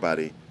seriously,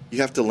 everybody, you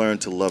have to learn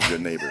to love your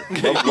neighbor.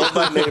 Love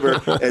my neighbor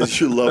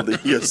as you love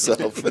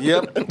yourself.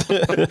 Yep.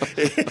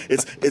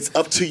 It's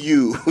up to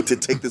you to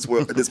take this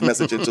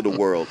message into the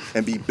world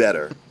and be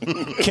better.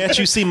 Can't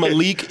you see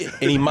Malik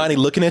and Imani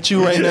looking at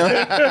you right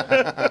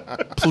now?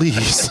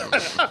 Please.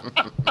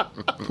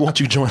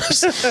 Won't you join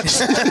us?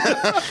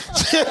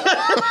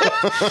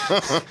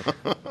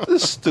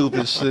 This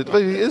stupid shit.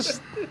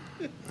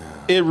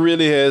 It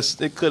really has.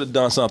 It could have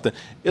done something.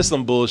 It's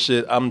some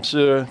bullshit. I'm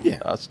sure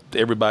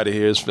everybody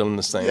here is feeling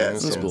the same. Yeah,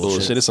 it's some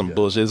bullshit. It's some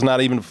bullshit. It's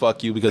not even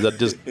fuck you because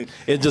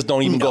it just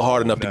don't even go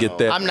hard enough to get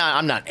there. I'm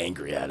not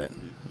angry at it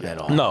at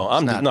all. No,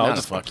 I'm not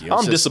fuck you.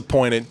 I'm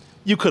disappointed.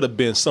 You could have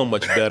been so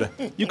much better.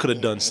 You could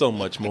have done so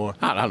much more.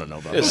 I don't know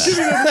about that.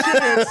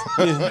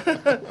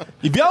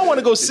 If y'all want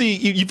to go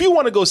see,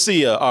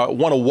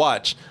 want to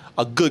watch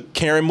a good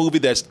Karen movie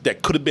that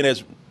could have been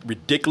as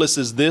ridiculous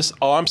as this.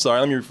 Oh, I'm sorry.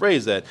 Let me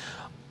rephrase that.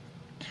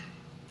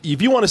 If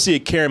you want to see a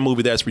Karen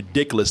movie that's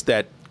ridiculous,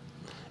 that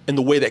in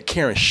the way that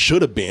Karen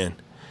should have been,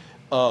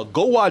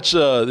 go watch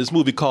this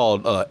movie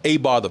called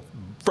A-Bar, the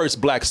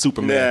First Black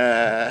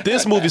Superman. Nah.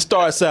 This movie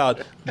starts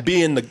out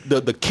being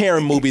the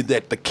Karen movie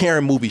that the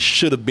Karen movie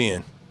should have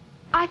been.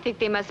 I think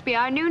they must be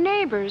our new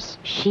neighbors.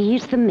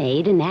 She's the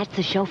maid and that's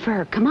the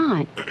chauffeur. Come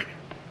on.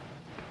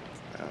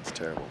 That's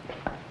terrible.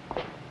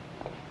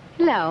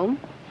 Hello.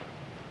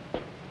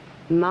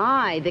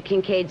 My, the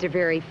Kincaids are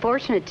very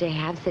fortunate to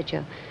have such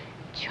a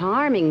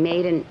charming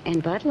maid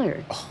and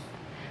butler. Oh.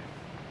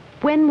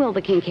 When will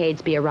the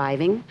Kincaids be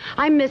arriving?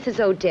 I'm Mrs.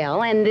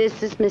 Odell, and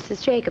this is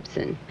Mrs.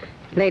 Jacobson.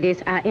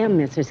 Ladies, I am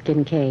Mrs.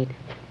 Kincaid,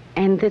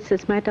 and this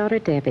is my daughter,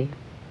 Debbie.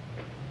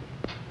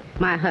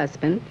 My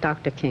husband,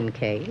 Dr.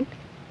 Kincaid.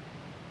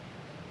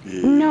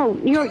 Yeah. No,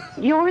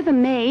 you're the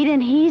maid,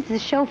 and he's the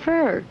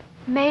chauffeur.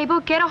 Mabel,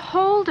 get a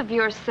hold of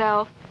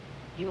yourself.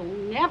 You'll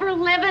never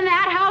live in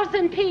that house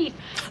in peace.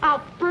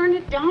 I'll burn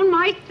it down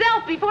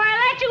myself before I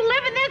let you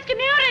live in this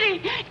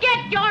community.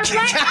 Get your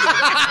black.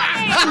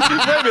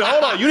 Wait a minute,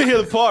 hold on. You didn't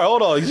hear the part.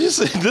 Hold on. This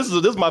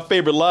is my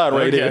favorite line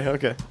right here.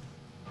 Okay.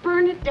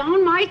 Burn it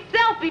down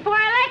myself before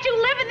I let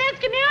you live in this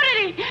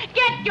community.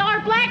 Get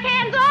your black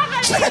hands off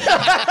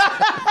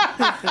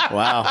it.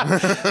 Wow.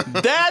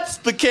 That's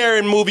the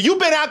Karen movie. You've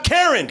been out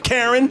Karen.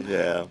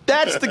 Yeah.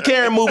 That's the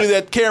Karen movie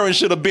that Karen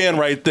should have been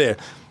right there.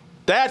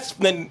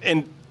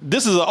 And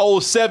this is an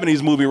old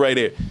 70s movie right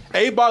here.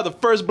 A-Bar, the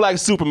first black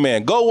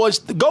Superman. Go watch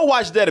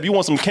that if you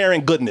want some Karen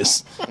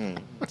goodness.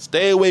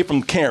 Stay away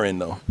from Karen,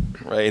 though.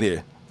 Right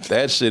here.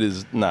 That shit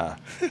is, nah.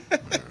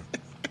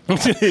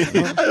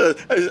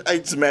 I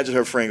just imagine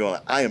her friend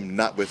going, I am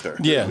not with her.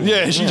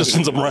 Yeah, she just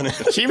ends up running.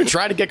 She even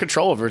tried to get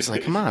control of her. It's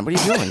like, come on, what are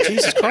you doing?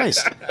 Jesus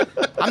Christ.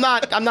 I'm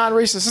not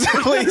racist.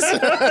 Please.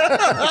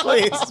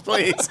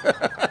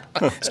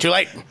 It's too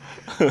late.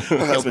 Her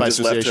husband just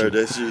left her.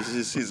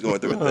 She's going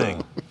through a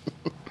thing.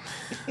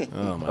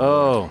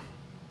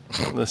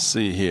 Let's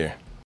see here.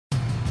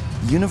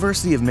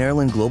 University of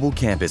Maryland Global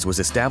Campus was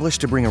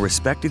established to bring a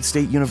respected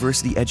state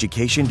university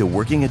education to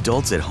working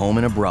adults at home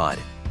and abroad.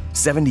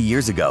 70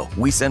 years ago,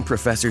 we sent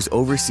professors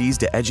overseas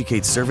to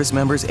educate service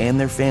members and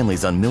their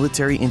families on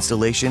military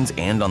installations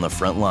and on the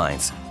front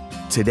lines.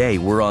 Today,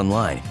 we're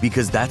online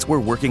because that's where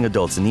working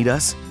adults need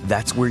us,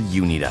 that's where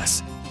you need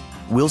us.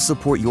 We'll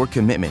support your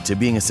commitment to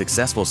being a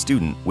successful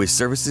student with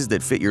services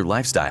that fit your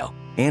lifestyle,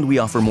 and we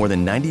offer more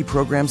than 90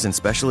 programs and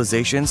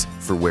specializations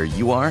for where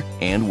you are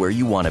and where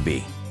you want to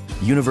be.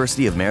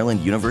 University of Maryland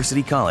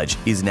University College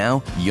is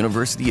now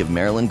University of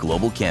Maryland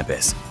Global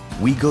Campus.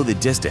 We go the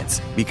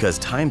distance because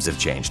times have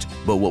changed,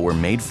 but what we're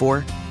made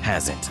for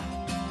hasn't.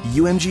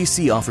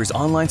 UMGC offers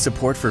online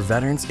support for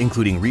veterans,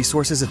 including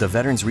resources at the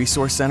Veterans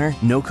Resource Center,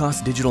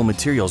 no-cost digital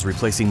materials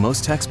replacing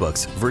most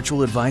textbooks,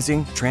 virtual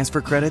advising,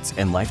 transfer credits,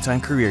 and lifetime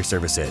career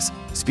services.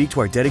 Speak to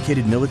our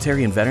dedicated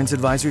military and veterans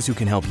advisors who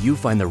can help you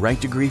find the right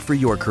degree for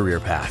your career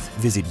path.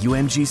 Visit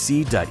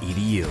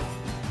umgc.edu.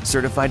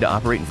 Certified to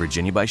operate in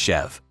Virginia by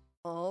Chev.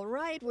 All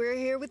right, we're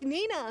here with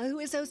Nina, who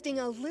is hosting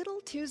a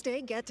Little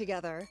Tuesday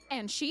get-together.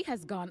 And she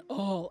has gone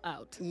all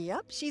out.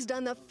 Yep, she's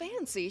done the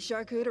fancy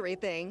charcuterie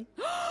thing.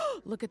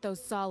 Look at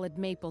those solid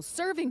maple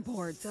serving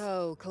boards.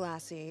 So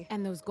classy.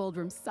 And those gold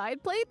rim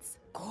side plates?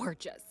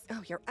 Gorgeous.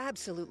 Oh, you're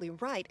absolutely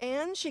right.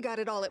 And she got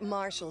it all at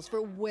Marshall's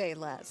for way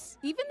less.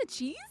 Even the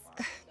cheese?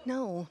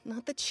 No,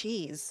 not the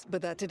cheese,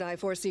 but that to die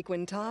for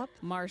sequin top.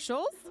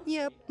 Marshall's?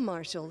 Yep,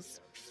 Marshall's.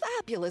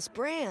 Fabulous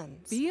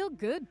brands. Feel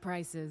good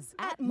prices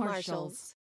at Marshall's.